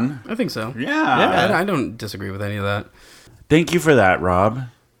right on. I think so. Yeah. I don't disagree with any of that. Thank you for that, Rob.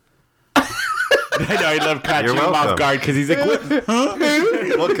 I know, I love catching You're him off welcome. guard because he's like, what?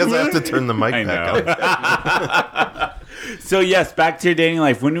 Well, because I have to turn the mic I back know. on. So yes, back to your dating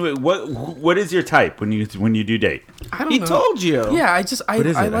life. What is your type when you do date? I don't He know. told you. Yeah, I What is I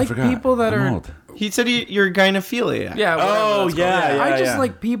it? I like forgot. people that I'm are. old. He said you're gynophiliac. Yeah. whatever Oh, that's yeah, called. yeah, I just yeah.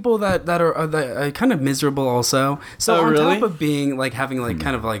 like people that are kind of miserable. Also, so Oh, on really? top of being like having like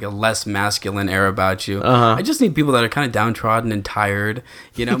kind of like a less masculine air about you, Uh-huh. I just need people that are kind of downtrodden and tired.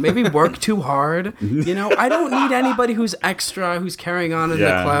 You know, maybe work too hard. You know, I don't need anybody who's extra, who's carrying on in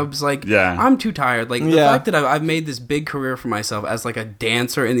Yeah. the clubs. Like, Yeah. I'm too tired. Like the Yeah. fact that I've made this big career for myself as like a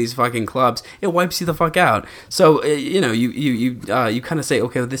dancer in these fucking clubs, it wipes you the fuck out. So you know, you kind of say,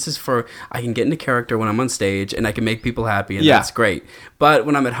 okay, this is for I can get into character when I'm on stage and I can make people happy, and Yeah. that's great. But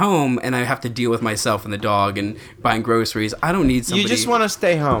when I'm at home and I have to deal with myself and the dog and buying groceries, I don't need somebody. You just want to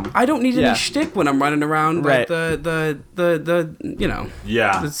stay home. I don't need Yeah. any shtick when I'm running around Right. like the you know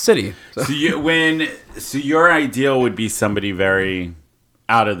Yeah. the city. So, So your ideal would be somebody very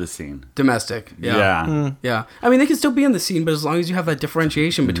out of the scene. domestic. Yeah. Yeah, I mean they can still be in the scene, but as long as you have that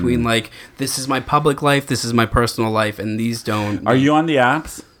differentiation between like this is my public life, this is my personal life, and these don't. Are you on the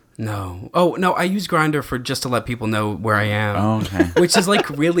apps? No. Oh no, I use Grindr for just to let people know where I am. Oh, okay. Which is like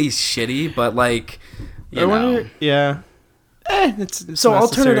really shitty, but like you I know. wonder. Yeah. It's So I'll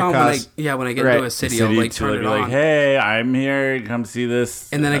turn it necessary on cause. when I get Right. into a city, I'll like turn it on. like, hey, I'm here. Come see this.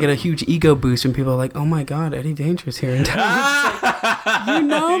 And then I get a huge ego boost when people are like, "Oh my god, Eddie Danger's here in town." You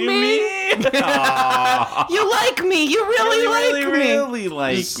know me? You like me. You really, like me. really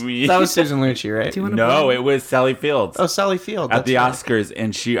like me. That was Susan Lucci, right? Do you wanna No, play? it was Sally Fields Oh, Sally Field. at the that's right. Oscars,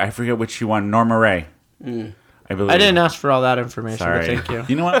 and I forget what she won. Norma Ray. I believe. I didn't ask for all that information, Sorry. but thank you.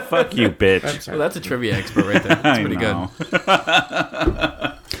 You know what? Fuck you, bitch. Well, that's a trivia expert right there. That's I pretty know.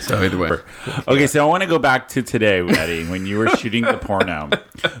 good. So either way, Okay, so I want to go back to today, Eddie, when you were shooting the porno.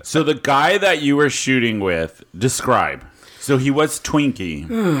 So the guy that you were shooting with, describe. So he was Twinkie.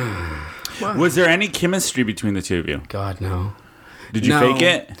 Was there any chemistry between the two of you? God no. Did you No. fake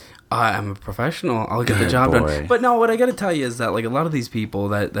it? I'm a professional. I'll get the job boy. done. But no, what I got to tell you is that like a lot of these people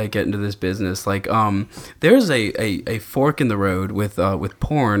that get into this business, like there's a fork in the road with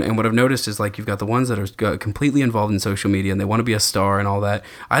porn. And what I've noticed is like you've got the ones that are completely involved in social media and they want to be a star and all that.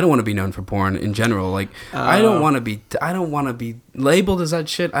 I don't want to be known for porn in general. Like I don't want to be labeled as that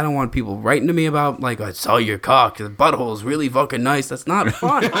shit. I don't want people writing to me about like I saw your cock. The butthole's really fucking nice. That's not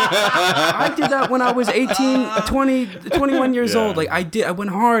fun. I did that when I was 18, 20, 21 years old. Like I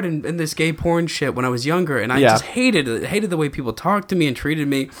went hard in this gay porn shit when I was younger, and I just hated it. Hated the way people talked to me and treated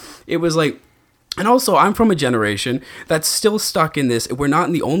me. It was like. And also, I'm from a generation that's still stuck in this. We're not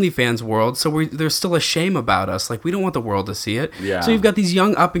in the OnlyFans world, so there's still a shame about us. Like, we don't want the world to see it. Yeah. So you've got these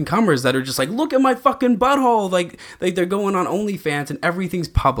young up-and-comers that are just like, look at my fucking butthole. Like they're going on OnlyFans, and everything's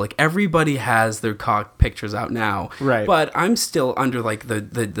public. Everybody has their cock pictures out now. Right. But I'm still under, like,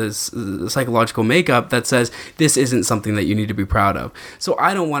 the psychological makeup that says this isn't something that you need to be proud of. So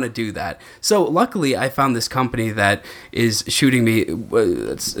I don't want to do that. So luckily, I found this company that is shooting me,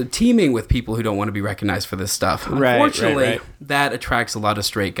 it's teaming with people who don't want to be recognized for this stuff. Right, Unfortunately, right. that attracts a lot of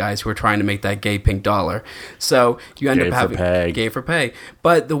straight guys who are trying to make that gay pink dollar. So you end Gay up for having pay. gay for pay.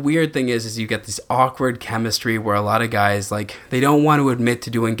 But the weird thing is you get this awkward chemistry where a lot of guys like they don't want to admit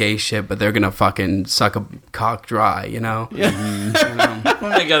to doing gay shit, but they're gonna fucking suck a cock dry, you know? Oh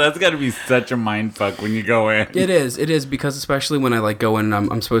my god, that's got to be such a mind fuck when you go in. It is because especially when I like go in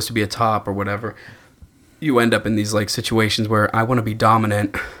and I'm supposed to be a top or whatever, you end up in these like situations where I want to be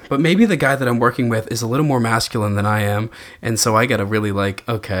dominant, but maybe the guy that I'm working with is a little more masculine than I am, and so I gotta really like,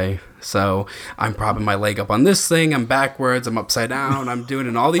 okay, so I'm propping my leg up on this thing, I'm backwards, I'm upside down, I'm doing it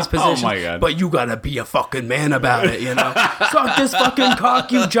in all these positions, my God. but you gotta be a fucking man about it, you know? Suck this fucking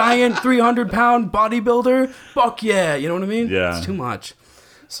cock, you giant 300-pound bodybuilder, fuck yeah, you know what I mean? Yeah. It's too much.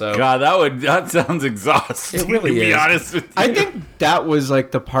 So God, that sounds exhausting. It really to be is. honest with you. I think that was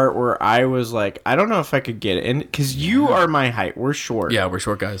like the part where I was like, I don't know if I could get it. And because you are my height, we're short. yeah, we're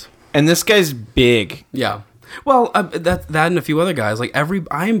short guys. And this guy's big. Yeah. Well, that and a few other guys. Like I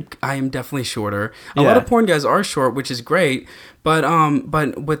am definitely shorter. A lot Yeah. of porn guys are short, which is great. But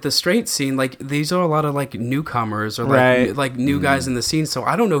with the straight scene, like these are a lot of like newcomers or like Right. like new guys in the scene. So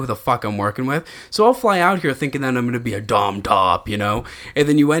I don't know who the fuck I'm working with. So I'll fly out here thinking that I'm going to be a dom top, you know. And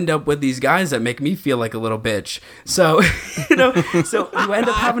then you end up with these guys that make me feel like a little bitch. So you know, so you end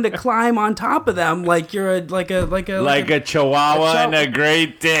up having to climb on top of them like you're like a Chihuahua and a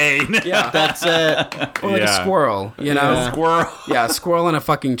Great Dane. yeah, That's it. or like a Yeah. squirrel, you know. Yeah. Squirrel. Yeah, a squirrel in a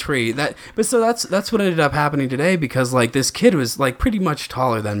fucking tree. That's what ended up happening today because like this kid was like pretty much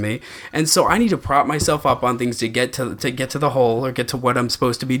taller than me, and so I need to prop myself up on things to get to the hole or get to what I'm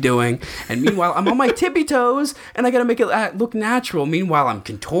supposed to be doing. And meanwhile, I'm on my tippy toes, and I gotta make it look natural. Meanwhile, I'm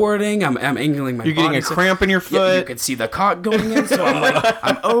contorting. I'm angling my. You're getting body a cramp in your Yeah, you foot. could see the cock going in, so I'm like,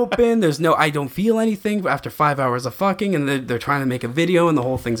 I'm open. I don't feel anything after 5 hours of fucking, and they're trying to make a video, and the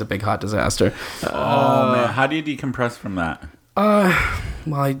whole thing's a big hot disaster. Oh man, how do you decompress from that?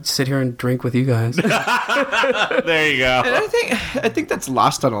 Well, I sit here and drink with you guys. There you go. And I think that's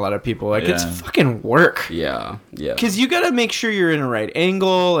lost on a lot of people. Like it's Yeah. fucking work. yeah. Because you got to make sure you're in a right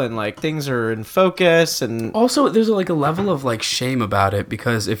angle and like things are in focus and Also, there's like a level of like shame about it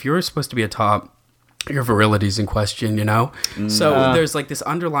because if you're supposed to be a top, your virility's in question, you know? So there's like this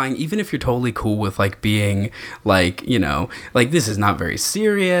underlying, even if you're totally cool with like being like, you know, like this is not very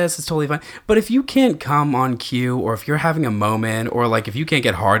serious, it's totally fine. But if you can't come on cue or if you're having a moment or like if you can't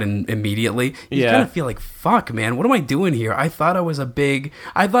get hard immediately, you Yeah. kind of feel like, fuck, man, what am I doing here? I thought I was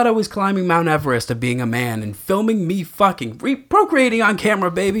climbing Mount Everest of being a man and filming me fucking procreating on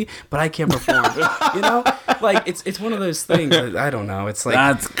camera, baby, but I can't perform. You know? Like it's one of those things that, I don't know. It's like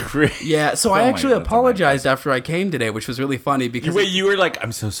That's crazy. yeah, so Oh I my actually God, apologized after I came today, which was really funny because Wait, you were like,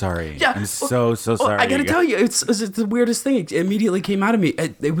 I'm so sorry. yeah, I'm so sorry. I gotta tell you, it's the weirdest thing. It immediately came out of me.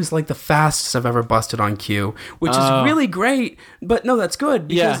 It was like the fastest I've ever busted on cue, which is really great. But no, that's good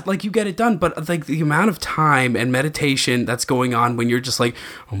because Yeah. like you get it done. But like the amount of time and meditation that's going on when you're just like,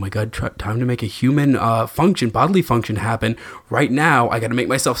 oh my god, time to make a human bodily function happen right now. I got to make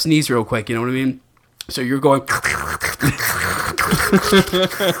myself sneeze real quick. You know what I mean? So you're going,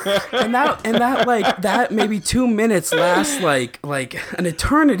 and that like that maybe 2 minutes lasts like an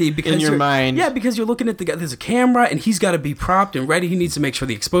eternity because In your you're- mind. Yeah, because you're looking at the guy. There's a camera, and he's got to be propped and ready. He needs to make sure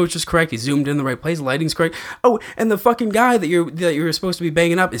the exposure's correct. He's zoomed in the right place. The lighting's correct. Oh, and the fucking guy that you're supposed to be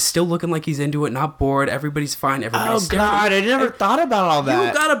banging up is still looking like he's into it, not bored. Everybody's fine. oh Everybody's staring. god, I never thought about all You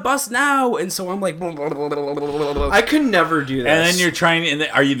that. gotta bust now, and so I'm like, I could never do that. And then you're trying, and then,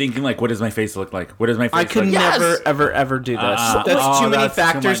 are you thinking like, what does my face look like? What does my face. I could like, never, ever do this. That's too many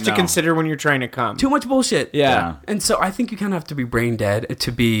factors to no. consider when you're trying to come. Too much bullshit. Yeah. And so I think you kind of have to be brain dead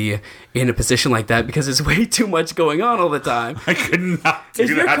to be in a position like that because there's way too much going on all the time. I could not do If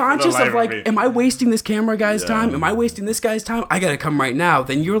you're that for the conscious life of like, me. am I wasting this camera guy's time? Am I wasting this guy's time? I gotta come right now.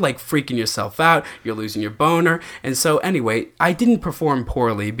 Then you're like freaking yourself out. You're losing your boner. And so anyway, I didn't perform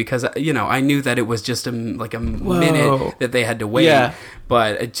poorly because I knew that it was just a minute that they had to wait. Yeah.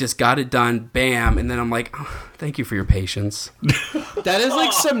 But it just got it done. Bam. And then I'm like, oh, thank you for your patience. That is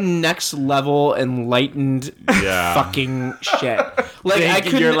like some next level enlightened Yeah. fucking shit. Like Thank I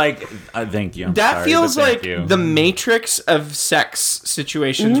you. could. You're like, thank you. I'm That sorry, feels but thank like you. the Matrix of sex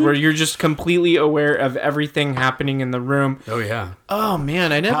situations where you're just completely aware of everything happening in the room. Oh yeah. Oh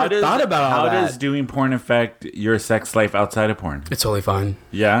man, I never thought about all how that. does doing porn affect your sex life outside of porn? It's totally fine.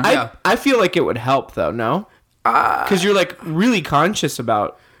 Yeah. I feel like it would help though. No, because you're like really conscious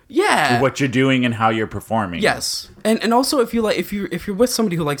about. Yeah. what you're doing and how you're performing. Yes, and also if you're with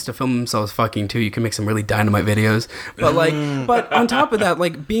somebody who likes to film themselves fucking too, you can make some really dynamite videos. But but on top of that,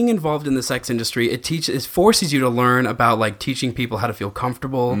 like being involved in the sex industry, it forces you to learn about like teaching people how to feel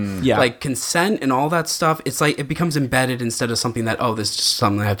comfortable, Yeah. like consent and all that stuff. It's like it becomes embedded instead of something that this is just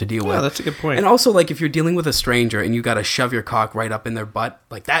something I have to deal with. that's a good point. And also like if you're dealing with a stranger and you got to shove your cock right up in their butt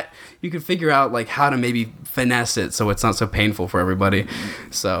like that, you can figure out like how to maybe finesse it so it's not so painful for everybody.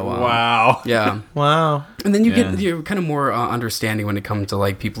 So Wow. yeah. Wow. And then you're kind of more understanding when it comes to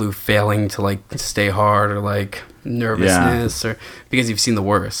like people who failing to like stay hard or like nervousness or because you've seen the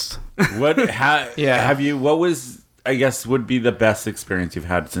worst. What? Yeah. Have you? What was? I guess would be the best experience you've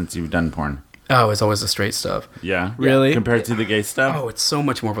had since you've done porn. Oh, it's always the straight stuff. Yeah. Really? Compared to the gay stuff. Oh, it's so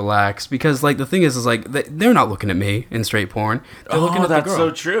much more relaxed because like the thing is like they're not looking at me in straight porn. They're looking at that's the girl.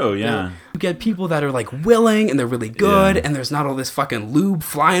 so true. Yeah. You get people that are like willing and they're really good and there's not all this fucking lube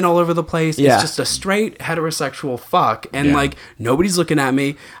flying all over the place. Yeah. It's just a straight heterosexual fuck and Yeah. like nobody's looking at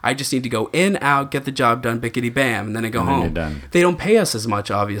me. I just need to go in, out, get the job done, bickety bam, and then I go And then home. you're done. They don't pay us as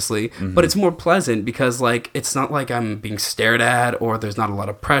much obviously, but it's more pleasant because like it's not like I'm being stared at or there's not a lot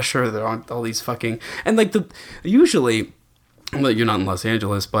of pressure. There aren't all these fucking and like usually well, you're not in Los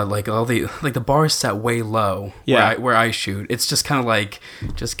Angeles, but like all the bar is set way low. Yeah. where I shoot, it's just kind of like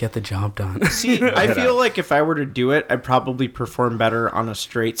just get the job done. See, I feel like if I were to do it, I'd probably perform better on a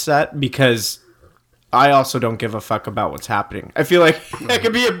straight set because I also don't give a fuck about what's happening. I feel like I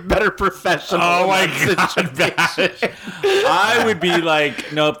could be a better professional. Oh in my that god! situation. I would be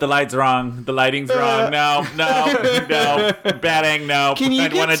like, nope, the light's wrong. The lighting's wrong. No, batting. No. Can you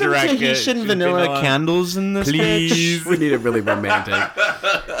I'd wanna get some direct it. Tahitian vanilla candles in this? Please. We need it really romantic.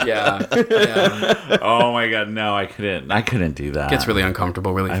 Yeah. Oh my god, no, I couldn't do that. Gets really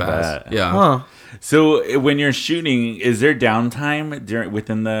uncomfortable really fast. bet. Yeah. Huh. So when you're shooting, is there downtime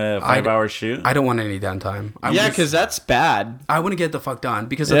within the 5-hour shoot? I don't want any downtime. Yeah, because that's bad. I want to get the fuck done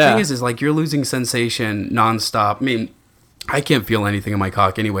because the Yeah. thing is like you're losing sensation nonstop. I mean, I can't feel anything in my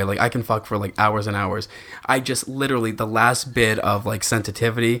cock anyway. Like I can fuck for like hours and hours. I just literally the last bit of like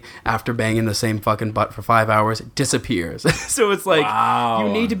sensitivity after banging the same fucking butt for 5 hours disappears. So it's like Wow.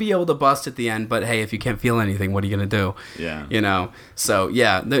 you need to be able to bust at the end. But hey, if you can't feel anything, what are you gonna do? Yeah. You know. So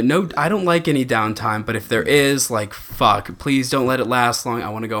yeah, no, I don't like any downtime. But if there is, like, fuck, please don't let it last long. I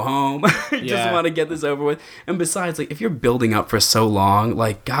want to go home. I just Yeah. want to get this over with. And besides, like, if you're building up for so long,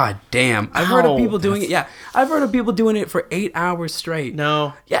 like, god damn, I've heard of Ow. people doing it. Yeah, I've heard of people doing it for 8 hours straight.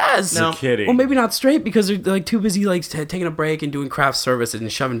 No. Yes. No. Kidding. Well, maybe not straight because they're like too busy like taking a break and doing craft services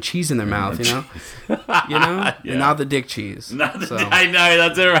and shoving cheese in their mouth. You know. Yeah. And not the dick cheese. So. I know,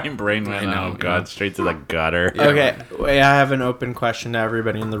 that's where my brain went. I know, Oh god, yeah. straight to the gutter. Okay, wait, I have an open question to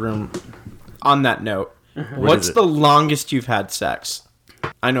everybody in the room. On that note, what's is it? the longest you've had sex?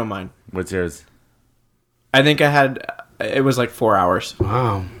 I know mine. What's yours? I think it was like 4 hours.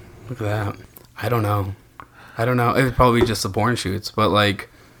 Wow, look at that. I don't know. It was probably just the porn shoots, but like,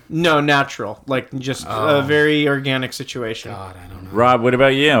 No, natural. Like just a very organic situation. God, I don't know. Rob, what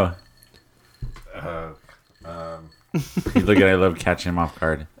about you? Look at I love catching him off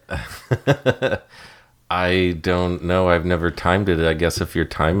guard. I don't know. I've never timed it. I guess if you're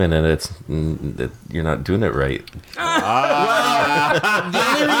timing it, you're not doing it right. The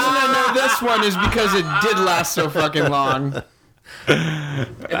only reason I know this one is because it did last so fucking long.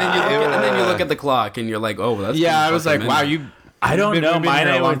 And then you look at the clock and you're like, oh, that's Yeah, been I was fucking like, wow, minute. I don't We've know. been Mine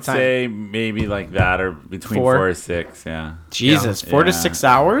here a I long would time. say maybe like that or between 4? 4 or 6. Yeah. Jesus, 4 to Yeah. 6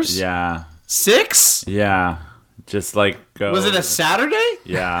 hours? Yeah. 6? Yeah. Just like go. Was it a Saturday?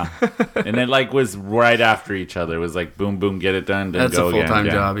 Yeah. And it like was right after each other. It was like boom, boom, get it done. Then That's go a full time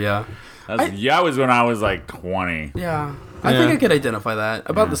again. job. Yeah. That was when I was like 20. Yeah. I think I could identify that.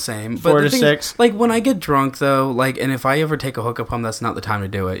 About the same. But 4 the to thing 6. is, like, when I get drunk, though, like, and if I ever take a hookup home, that's not the time to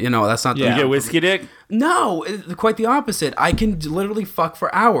do it. You know, that's not the You get whiskey dick? No, quite the opposite. I can literally fuck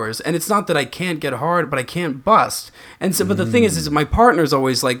for hours, and it's not that I can't get hard, but I can't bust. And so, but the thing is my partner's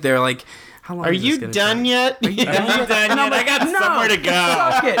always like, they're like, how long Are is this you gonna done take? yet? Are you done yet? done And I'm yet? I got somewhere to go.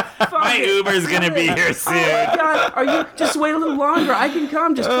 Fuck it. Fuck My it. Uber's gonna be here soon. Oh my God, are you just wait a little longer? I can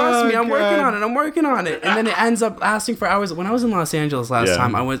come. Just trust me. I'm working on it. And then it ends up lasting for hours. When I was in Los Angeles last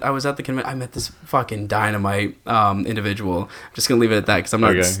time, I was at the convention. I met this fucking dynamite individual. I'm just gonna leave it at that because I'm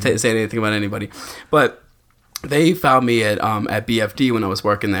not saying anything about anybody. But they found me at BFD when I was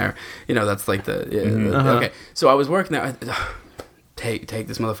working there. You know, that's like okay. So I was working there. Take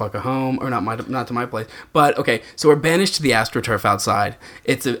this motherfucker home, or not to my place. But okay, so we're banished to the AstroTurf outside.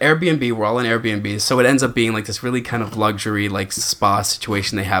 It's an Airbnb. We're all in Airbnbs, so it ends up being like this really kind of luxury like spa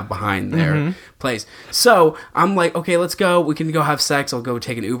situation they have behind their place. So I'm like, okay, let's go. We can go have sex. I'll go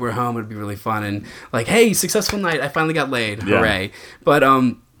take an Uber home. It'd be really fun. And like, hey, successful night. I finally got laid. Yeah. Hooray! But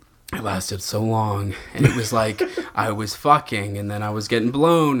it lasted so long, and it was like I was fucking, and then I was getting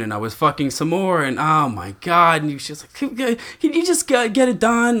blown, and I was fucking some more, and oh my God! And she was like, "Can you just get it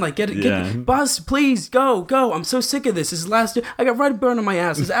done? Like get bust, please, go. I'm so sick of this. This is last. I got red burn on my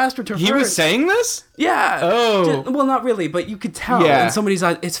ass. This AstroTurf. He was saying this? Yeah. Oh. Well, not really, but you could tell Yeah. in somebody's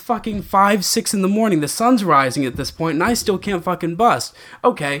eyes. It's fucking 5, 6 in the morning. The sun's rising at this point, and I still can't fucking bust.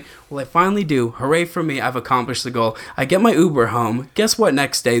 Okay, well, I finally do. Hooray for me. I've accomplished the goal. I get my Uber home. Guess what?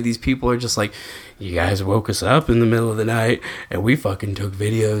 Next day, these people are just like, you guys woke us up in the middle of the night, and we fucking took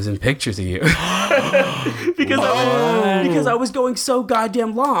videos and pictures of you. because I was going so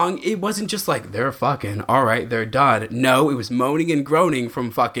goddamn long. It wasn't just like, they're fucking, all right, they're done. No, it was moaning and groaning from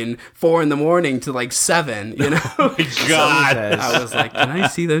fucking 4 in the morning to like 7, you know? God. I was like, can I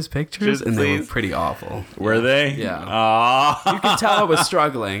see those pictures? Just And they were please. pretty awful. Were they? Yeah. Aw. You can tell I was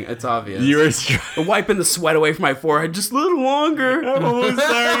struggling. It's obvious. You were wiping the sweat away from my forehead just a little longer. I'm almost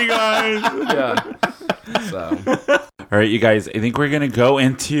sorry, guys. Yeah. So, All right, you guys. I think we're gonna go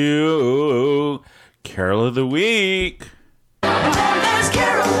into Carol of the Week. And then there's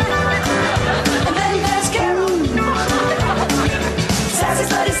Carol. And then there's Carol. Sassy,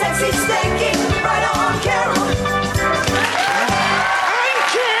 slutty, sexy, stinky. Right on, Carol.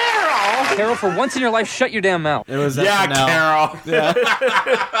 Carol, for once in your life, shut your damn mouth. It was Yeah, SNL.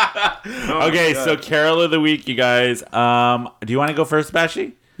 Carol. Okay, so Carol of the Week, you guys. Do you want to go first,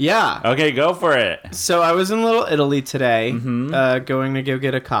 Bashi? Yeah. Okay, go for it. So I was in Little Italy today, going to go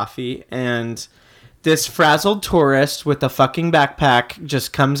get a coffee, and this frazzled tourist with a fucking backpack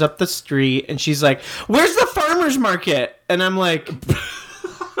just comes up the street, and she's like, "Where's the farmer's market?" And I'm like,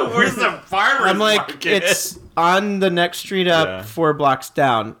 Where's the farmer's I'm like, market? it's on the next street up, Yeah. 4 blocks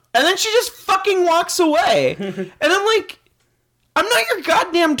down. And then she just fucking walks away. And I'm like, I'm not your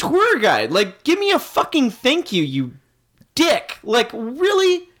goddamn tour guide. Like, give me a fucking thank you, you dick. Like,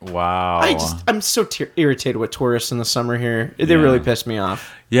 really? Wow. I'm so irritated with tourists in the summer here. They really piss me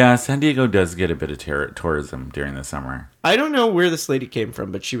off. Yeah, San Diego does get a bit of tourism during the summer. I don't know where this lady came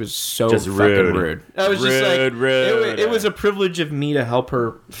from, but she was so Just fucking rude. rude. I was just like, Rude. It was a privilege of me to help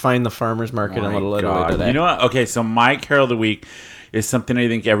her find the farmer's market in Little Italy God. today. You know what? Okay, so my Carol of the Week is something I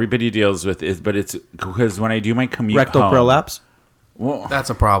think everybody deals with, but it's because when I do my commute Rectal home, prolapse? Well, that's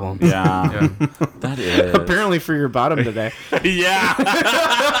a problem. yeah, that is. Apparently for your bottom today. Yeah.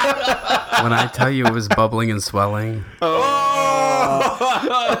 When I tell you it was bubbling and swelling,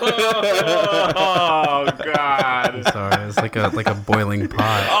 Oh God. sorry, it's like a boiling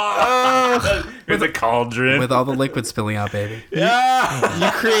pot It's a cauldron. with all the liquid spilling out, baby. yeah.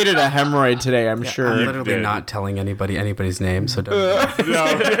 You created a hemorrhoid today, I'm I'm sure. literally did. not telling anybody's name, so don't.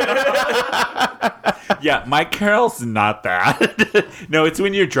 Yeah, my Carol's not that. No, it's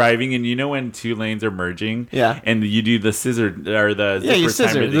when you're driving and you know when 2 lanes are merging. Yeah. And you do the scissor or the zipper. You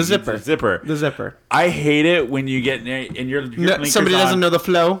scissor, time, the zipper. Zipper. The zipper. I hate it when you get and you're No, blinkers somebody doesn't on. know the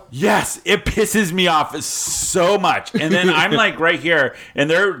flow. Yes, it pisses me off so much. And then I'm like right here, and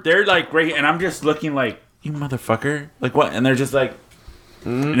they're like right here, and I'm just looking like, you motherfucker, like what? And they're just like,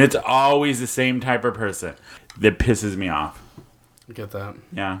 and it's always the same type of person that pisses me off. Get that.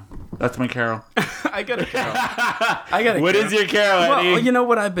 Yeah, that's my Carol. I got a Carol. I got a What Carol. is your Carol, Eddie? Well, you know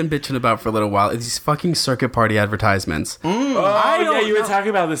what I've been bitching about for a little while is these fucking circuit party advertisements. Oh, yeah, you were talking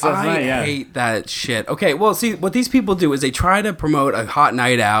about this last I night. Yeah. hate that shit. Okay, well, see, what these people do is they try to promote a hot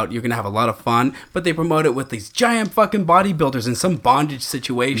night out. You're going to have a lot of fun, but they promote it with these giant fucking bodybuilders in some bondage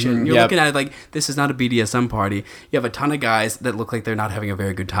situation. You're Yep. looking at it like, this is not a BDSM party. You have a ton of guys that look like they're not having a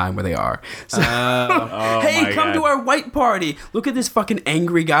very good time where they are. So, hey, my come God. to our white party. Look at this this fucking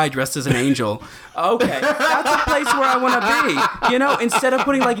angry guy dressed as an angel. Okay, that's a place where I want to be. You know, instead of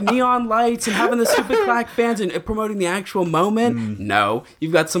putting like neon lights and having the stupid clack fans and promoting the actual moment, no,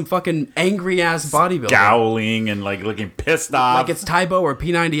 you've got some fucking angry ass bodybuilder. Scowling and like looking pissed off. Like it's Tybo or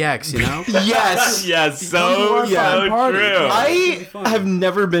P90X, you know? Yes. yes, Come to so our fucking party. true. I have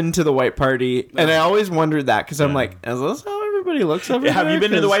never been to the white party, and I always wondered that because I'm like, is this how everybody looks over Have there? you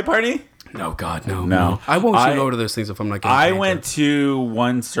been to the 'Cause- white party? No, God, no. No. I won't I- go to those things if I'm not getting I paid. went to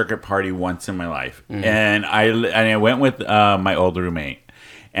one circuit party once in my life, and I went with my old roommate,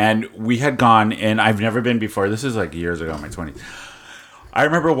 and we had gone, and I've never been before. This is like years ago, in my 20s. I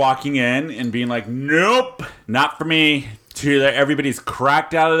remember walking in and being like, "Nope, not for me." Everybody's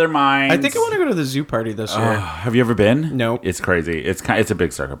cracked out of their minds. I think I want to go to the zoo party this year. Have you ever been? No. It's crazy. It's a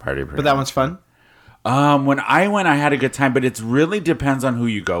big circuit party, But that one's fun. When I went, I had a good time, but it really depends on who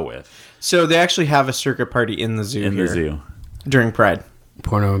you go with So they actually have a circuit party in the zoo in here the zoo. during Pride.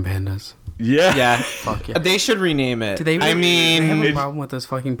 Porno and pandas. Yeah, Yeah. Fuck yeah. They should rename it. Do they I mean, they have a problem with those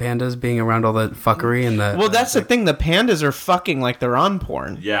fucking pandas being around all that fuckery and the... well, that's the thing. The pandas are fucking like they're on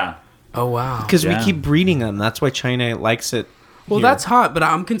porn yeah. Oh, wow. because Yeah. we keep breeding them. That's why China likes it. Well, here. that's hot, but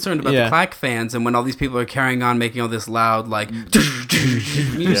I'm concerned about Yeah. the clack fans and when all these people are carrying on making all this loud, like,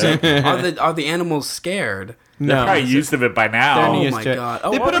 music. Are the animals scared? They're no. probably used to it by They're now. Oh used my to it. God.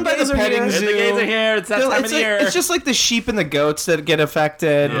 Oh, They all put the them by gays the are petting here. zoo. The gays are here. It's that time of It's the year. It's just like the sheep and the goats that get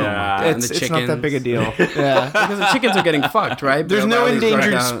affected. Yeah. And It's, the it's not that chickens. big a deal. Yeah. Because the chickens are getting fucked, right? There's They're no allowed to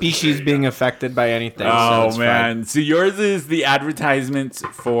endangered drag out. species being affected by anything. so Oh it's fine. man! So yours is the advertisements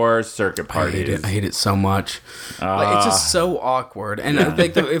for circuit I parties. hate it. I hate it so much. Like, it's just so awkward. And I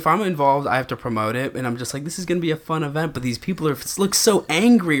think that if I'm involved, I have to promote it. And I'm just like, this is going to be a fun event. But these people look so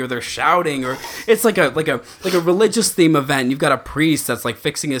angry, or they're shouting, or it's like a religious theme event. You've got a priest that's like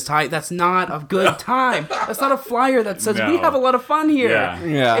fixing his tie. That's not a good time. That's not a flyer that says we No. have a lot of fun here. Yeah.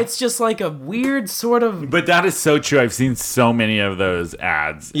 Yeah. It's just like a weird sort of. But that is so true. I've seen so many of those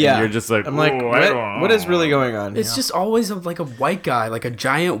ads. Yeah. And you're just like, I'm like, "Ooh, I don't what is know." really going on? It's just always like a white guy, like a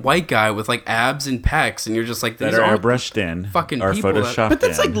giant white guy with like abs and pecs, and you're just like, that these are aren't airbrushed in fucking or people that- photoshopped But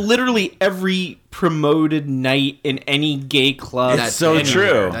that's in. like literally every promoted night in any gay club. It's so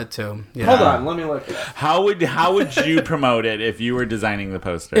true. That too. Yeah. Hold on, let me look it up. How would you promote it if you were designing the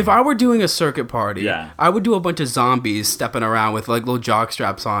poster? If I were doing a circuit party, Yeah. I would do a bunch of zombies stepping around with like little jock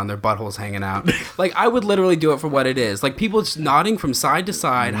straps on, their buttholes hanging out. Like I would literally do it for what it is. Like people just nodding from side to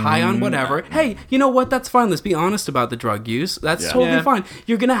side, high on whatever. Hey, you know what? That's fine. Let's be honest about the drug use. That's Yeah. totally Yeah. fine.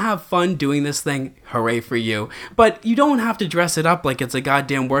 You're gonna have fun doing this thing. Hooray for you! But you don't have to dress it up like it's a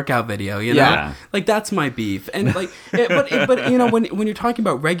goddamn workout video. You know, Yeah. like that's my beef. And like, but you know, when you're talking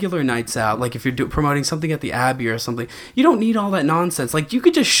about regular nights out, like if you're promoting something at the Abbey or something, you don't need all that nonsense. Like you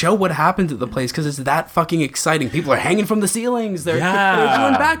could just show what happens at the place because it's that fucking exciting. People are hanging from the ceilings. They're doing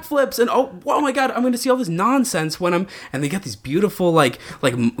backflips, and oh my god, I'm going to see all this nonsense when and they got these beautiful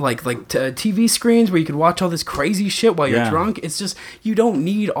TV screens where you could watch all this crazy shit while you're Yeah. drunk. It's just you don't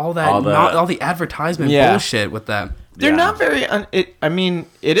need all that all the advertisement Yeah. bullshit with that. They're Yeah. not very. I mean,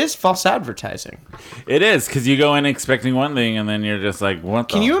 it is false advertising. It is, because you go in expecting one thing and then you're just like, what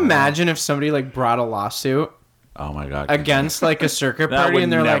the Can you hell? imagine if somebody like brought a lawsuit Oh my god. against like a circuit That party would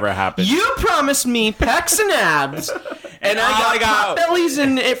and they're never like, happen. "You promised me pecs and abs, and I got pot bellies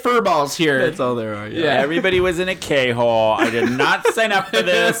and fur balls here." That's all there are. Yeah, everybody was in a K-hole. I did not sign up for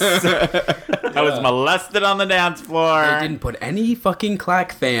this. I was molested on the dance floor. They didn't put any fucking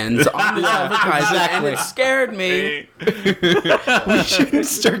clack fans on this advertisement, and it scared me. We should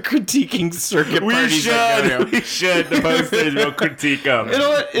start critiquing circuit We parties. that go to. should. The posters will critique them.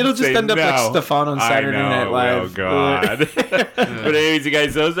 It'll just Say end up like no. Stefan on Saturday I know, Night Live. Oh god. But anyways, you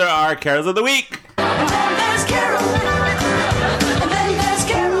guys, those are our carols of the week. And then there's Carol. And then there's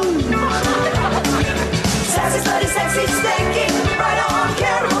Carol. Sassy, slutty, sexy, stinky. Right on,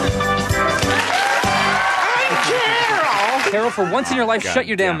 Carol. Carol, for once in your life, shut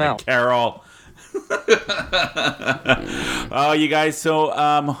your damn mouth. Carol. Oh, you guys,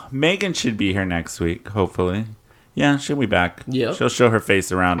 so Megan should be here next week, hopefully. Yeah, she'll be back. Yep. She'll show her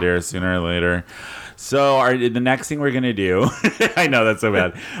face around here sooner or later. So the next thing we're going to do, I know that's so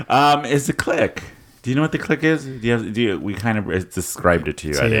bad, is the click. Do you know what the click is? We kind of described it to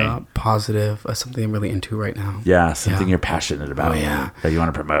you, I think. Positive, something I'm really into right now. Yeah, something Yeah. you're passionate about. Oh, yeah. That you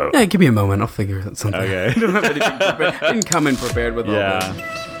want to promote. Yeah, give me a moment. I'll figure out something. Okay. I don't have anything prepared. I didn't come in prepared with all this.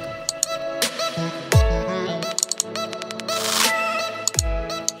 Yeah.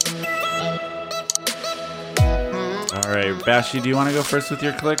 All right, Bashi, do you want to go first with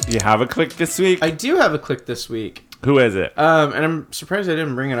your click? Do you have a click this week? I do have a click this week. Who is it? And I'm surprised I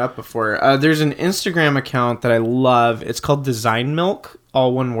didn't bring it up before. There's an Instagram account that I love. It's called Design Milk,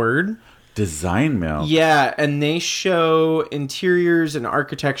 all one word. Design Milk. Yeah, and they show interiors and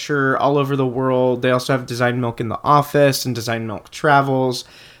architecture all over the world. They also have Design Milk in the office and Design Milk travels.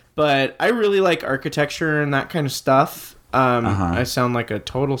 But I really like architecture and that kind of stuff. I sound like a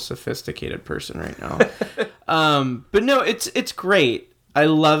total sophisticated person right now. But no, it's great. I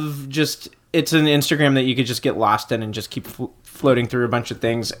love it's an Instagram that you could just get lost in and just keep floating through a bunch of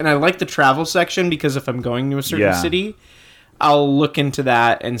things. And I like the travel section because if I'm going to a certain city, I'll look into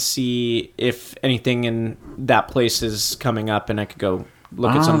that and see if anything in that place is coming up and I could go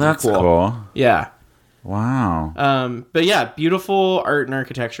look at something that's cool. Yeah. Wow. But yeah, beautiful art and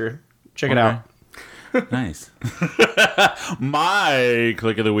architecture. Check it out. Nice. My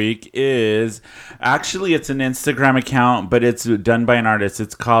click of the week is actually it's an Instagram account, but it's done by an artist.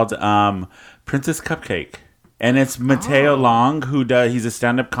 It's called Princess Cupcake. And it's Mateo Long, he's a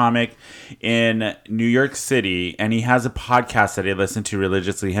stand-up comic in New York City, and he has a podcast that I listen to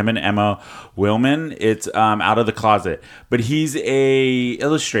religiously, him and Emma Willman. It's Out of the Closet. But he's a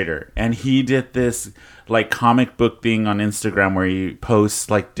illustrator, and he did this like comic book thing on Instagram where he posts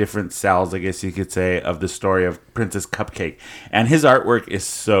like different cells, I guess you could say, of the story of Princess Cupcake. And his artwork is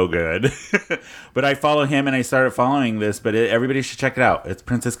so good. But I follow him and I started following this, but everybody should check it out. It's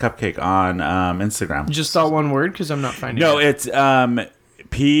Princess Cupcake on Instagram. Just all one word because I'm not finding No, it. it's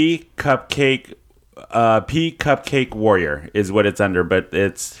P Cupcake Warrior is what it's under, but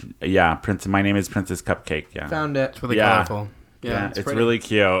it's my name is Princess Cupcake. Yeah. Found it. It's really Yeah. colorful. Yeah, it's pretty. really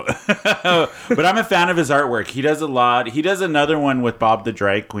cute. But I'm a fan of his artwork. He does a lot. He does another one with Bob the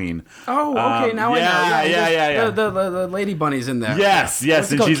Drag Queen. Oh, okay. Now I know. Yeah. The lady bunny's in there. Yes. What's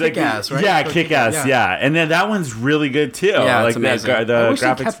it And called? she's like, Kick-Ass, right? yeah, It's called Kick-Ass, Kick-Ass, yeah. And then that one's really good too. Yeah, like it's amazing. the I wish they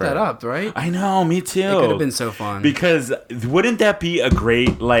graphics kept for that it. up, right? I know, me too. It could have been so fun. Because wouldn't that be a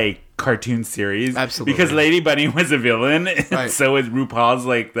great like cartoon series? Absolutely. Because Lady Bunny was a villain, and Right. so is RuPaul's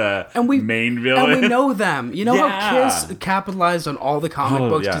like the main villain. And we know them. You know Yeah. how Kiss capitalized on all the comic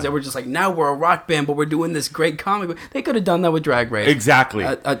books because they were just like, now we're a rock band, but we're doing this great comic book. They could have done that with Drag Race. Exactly.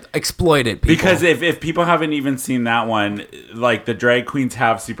 Exploit it, people. Because if people haven't even seen that one, like the drag queens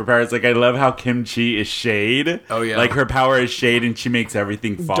have superpowers. Like I love how Kim Chi is shade. Oh, yeah. Like her power is shade, and she makes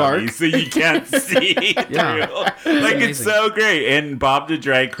everything foggy, Dark. so you can't see. Yeah. through. Like it's amazing. so great. And Bob the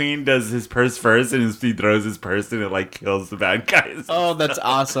drag queen does his purse first, and he throws his purse, and it like kills the bad guys. Oh, that's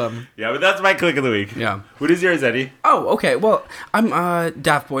awesome. Yeah, but that's my click of the week. Yeah. What is yours, Eddie? Oh, okay. Well, I'm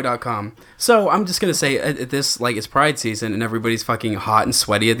daftboy.com. So I'm just gonna say this, like, it's Pride season and everybody's fucking hot and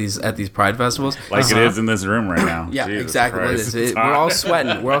sweaty at these Pride festivals. Like it is in this room right now. Yeah, Jesus exactly. Christ, it's We're all hot.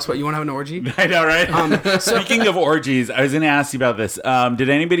 sweating. We're all sweating. You want to have an orgy? I know, right? Speaking of orgies, I was going to ask you about this. Did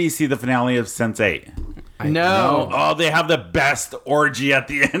anybody see the finale of Sense8? No. Oh, they have the best orgy at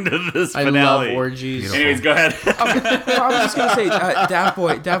the end of this I finale. love orgies. Anyways, go ahead. Well, I was just gonna say,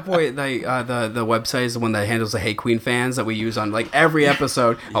 Daftboy, the website is the one that handles the Hey Queen fans that we use on like every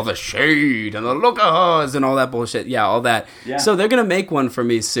episode. All the shade and the look at us and all that bullshit. Yeah, all that. Yeah. So they're gonna make one for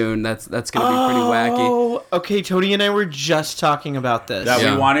me soon. That's gonna be pretty wacky. Oh, okay. Tony and I were just talking about this. That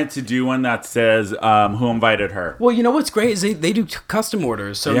Yeah. we wanted to do one that says who invited her. Well, you know what's great is they do custom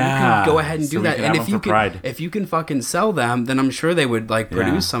orders, so you Yeah. can go ahead and So do we that. can And have them for Pride. if you can fucking sell them, then I'm sure they would like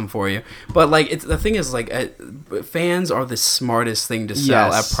produce Yeah. some for you. But like, the thing is, like, fans are the smartest thing to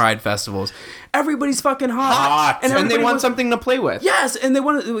sell Yes. at Pride festivals. Everybody's fucking hot, And and they everybody want wants- something to play with. Yes, and they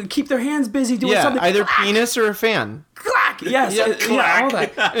want to keep their hands busy doing Yeah, something. either Clack, penis or a fan. clack. Yes, Yeah, yeah, all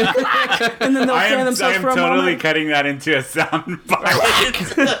that. Clack. And then they'll fan themselves for a totally moment. cutting that into a sound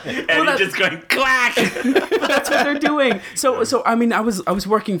bite. And that- just going clack. That's what they're doing. So I mean, I was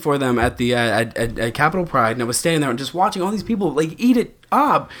working for them at the at Capitol Pride, and I was standing there and just watching all these people like eat it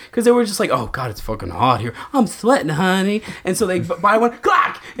up because they were just like, oh god, it's fucking hot here. I'm sweating, honey. And so they buy one,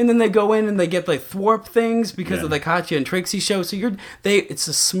 clack, and then they go in and they get like thwarp things because Yeah. of the Katya and Trixie show. So it's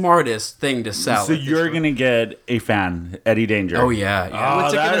the smartest thing to sell. So you're going to get a fan, Eddie Danger. Oh yeah.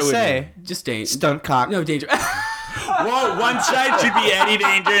 What's it that gonna would- say? Just ain't Stunt cock. No danger. Well, one side should be Eddie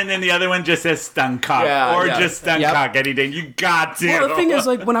Danger, and then the other one just says stunt cock, Yeah, or yeah. just stunt Yep. cock Eddie Danger. You got to. Well, the thing is,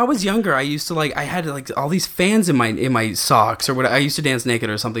 like, when I was younger, I used to I had like all these fans in my socks or what. I used to dance naked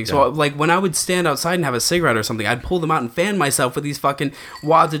or something. So like when I would stand outside and have a cigarette or something, I'd pull them out and fan myself with these fucking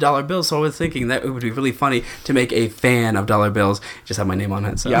wads of dollar bills. So I was thinking that it would be really funny to make a fan of dollar bills, just have my name on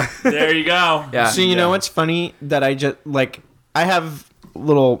it. So Yeah. There you go. yeah. So you know what's funny that I just like I have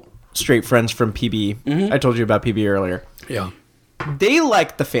little straight friends from PB. I told you about PB earlier. Yeah. they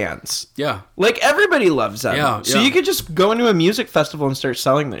like the fans. Yeah. Like, everybody loves them. Yeah, So yeah. you could just go into a music festival and start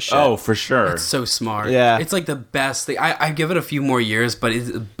selling this shit. Oh, for sure. It's so smart. Yeah. It's like the best thing. I give it a few more years, but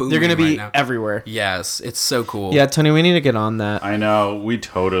it's booming They're going to be right now. everywhere. Yes, it's so cool. Yeah, Tony, we need to get on that. I know. We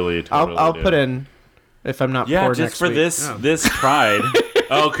totally I'll do. put in, if I'm not Yeah, poor just next for week. this Pride.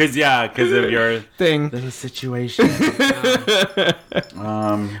 Oh, because of your thing. little situation.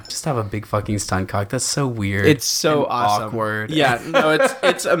 Just have a big fucking stunt cock. That's so weird. It's so and awesome. awkward. Yeah, no,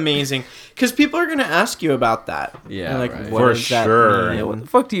 it's amazing. Because people are going to ask you about that. Yeah, They're like, right. what For does that sure. mean? Yeah, what the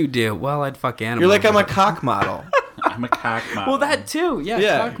fuck do you do? Well, I'd fuck animals. You're like, I'm a cock model. I'm a cock model. Well, that too. Yeah.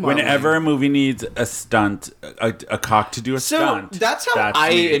 Yeah. Cock modeling. Whenever a movie needs a stunt, a cock to do a So stunt. that's how I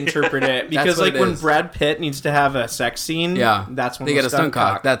me. interpret it. Because what like it when is. Brad Pitt needs to have a sex scene, Yeah, that's when they we'll get a stunt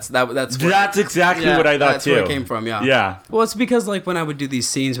cock. That's where, That's exactly Yeah, what I thought that's too. where it came from. Yeah. Yeah. Well, it's because like when I would do these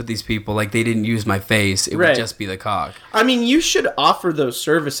scenes with these people, like they didn't use my face. It Right. would just be the cock. I mean, you should offer those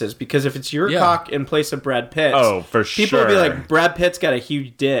services because if it's your Yeah. cock in place of Brad Pitt's, Oh, for people will be sure. like, Brad Pitt's got a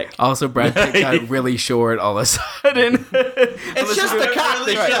huge dick. Also, Brad Pitt got really short all of a sudden. It's just the cock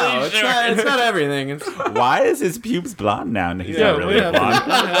they really show. short. It's not everything. It's, Why is his pubes blonde now? He's Yeah, not really what blonde.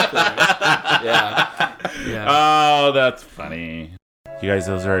 yeah. Yeah. Oh, that's funny. You guys,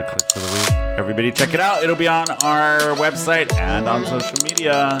 those are our clicks for the week. Everybody check it out. It'll be on our website and on social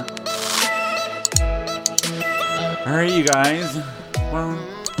media. All right, you guys. Well,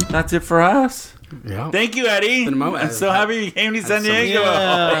 that's it for us. Yeah. Thank you, Eddie. been a moment. I'm so happy you came to San Diego.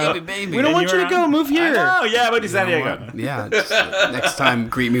 Yeah. Baby. we don't want you to go. Move here. Oh, yeah, but to San You know Diego. what? Yeah. Just, next time,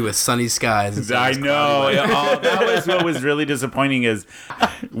 greet me with sunny skies. instead of I this know. cloudy weather. Oh, that was what was really disappointing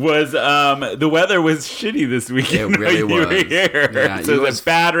was the weather was shitty this weekend. It really when you was. were here. Yeah, So it it's was- a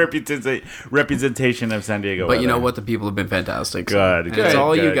bad representation of San Diego. But you know weather. what? The people have been fantastic. so- Good. and Good. It's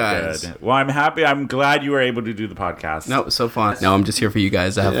all you good, guys. good. Well, I'm happy. I'm glad you were able to do the podcast. No, so fun. No, I'm just here for you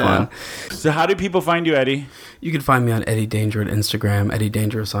guys to have fun. So how do people find you, Eddie? You can find me on Eddie Danger at Instagram, Eddie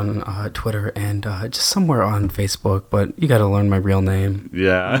Dangerous on Twitter, and just somewhere on Facebook. But you got to learn my real name.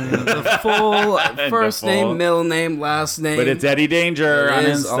 Yeah. The full first full- name, middle name, last name. But it's Eddie Danger It on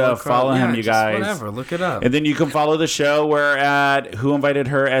is all Insta. across- Follow him, yeah, you just guys. Whatever, look it up. And then you can follow the show. We're at Who Invited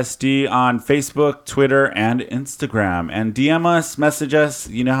Her SD on Facebook, Twitter, and Instagram. And DM us, message us.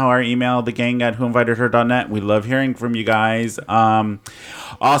 You know how our email, the gang at whoinvitedher.net. We love hearing from you guys.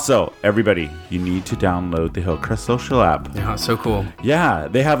 Also, everybody, you need to download the Hillcrest Social app. Yeah, so cool. Yeah,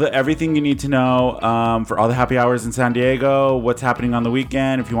 they have everything you need to know for all the happy hours in San Diego, what's happening on the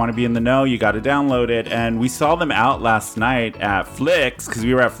weekend. If you want to be in the know, you got to download it. And we saw them out last night at Flix, because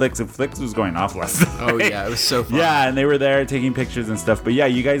we were at Flix, and Flix was going off last night. Oh yeah, it was so fun. Yeah, and they were there taking pictures and stuff. But yeah,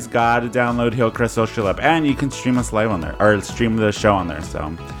 you guys got to download Hillcrest Social app, and you can stream us live on there, or stream the show on there.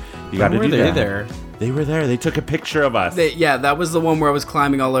 So you got to Were do they that. there? They were there. They took a picture of us. Yeah, that was the one where I was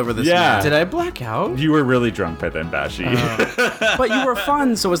climbing all over this. Yeah. man. Did I black out? You were really drunk by then, Bashi. But you were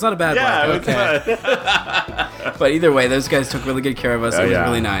fun, so it's not a bad yeah, blackout. it was fun. But either way, those guys took really good care of us. Oh, It was yeah.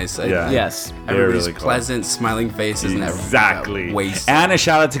 really nice. Yeah. Yes. They were Everybody's really cool. pleasant, smiling faces, and everything. Exactly. Waste. And a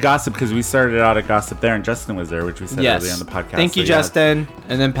shout out to Gossip, because we started out at Gossip there, and Justin was there, which we said Yes. earlier on the podcast. Thank you, So, yeah, Justin.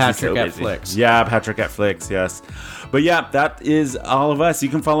 And then he's Patrick so at busy. Flix. Yeah, Patrick at Flix, yes. But yeah, that is all of us. You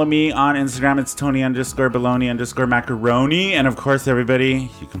can follow me on Instagram. It's Tony_baloney_macaroni. And of course,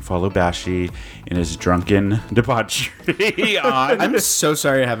 everybody, you can follow Bashi in his drunken debauchery on. I'm so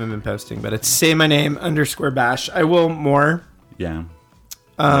sorry I haven't been posting, but it's say my name _bash. I will more yeah.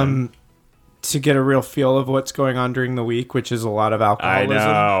 to get a real feel of what's going on during the week, which is a lot of I alcoholism.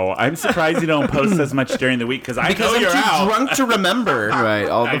 know. I'm surprised you don't post as much during the week, because I Because know I'm you're too out. drunk to remember. Right,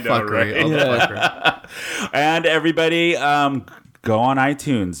 all the I know, fuckery. right? All the Yeah. fuckery. And everybody, go on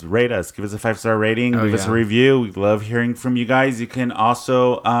iTunes, rate us, give us a 5-star rating, leave us a yeah. review. We love hearing from you guys. You can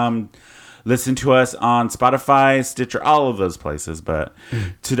also listen to us on Spotify, Stitcher, all of those places. But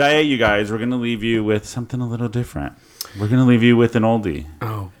today, you guys, we're going to leave you with something a little different. We're going to leave you with an oldie.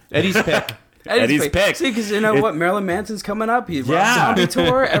 Oh. Eddie's pick. Eddie's pick. See, because you know what? Marilyn Manson's coming up. He's Yeah. Zombie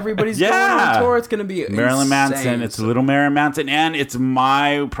tour. Everybody's going Yeah. on tour. It's going to be Marilyn insane. Manson. It's Little Marilyn Manson. And it's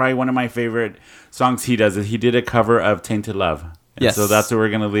probably one of my favorite songs he does. He did a cover of Tainted Love. And Yes. So that's what we're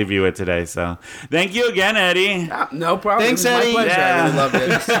going to leave you with today. So thank you again, Eddie. No problem. Thanks, It was Eddie. my pleasure. Yeah. I really loved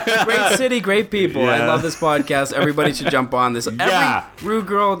it. Great city, great people. I Yeah. love this podcast. Everybody should jump on this. Yeah. Every rude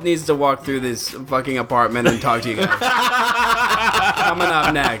girl needs to walk through this fucking apartment and talk to you guys. Coming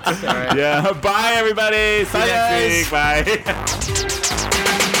up next. All right. Yeah. Bye, everybody. See you Bye, next week. Bye.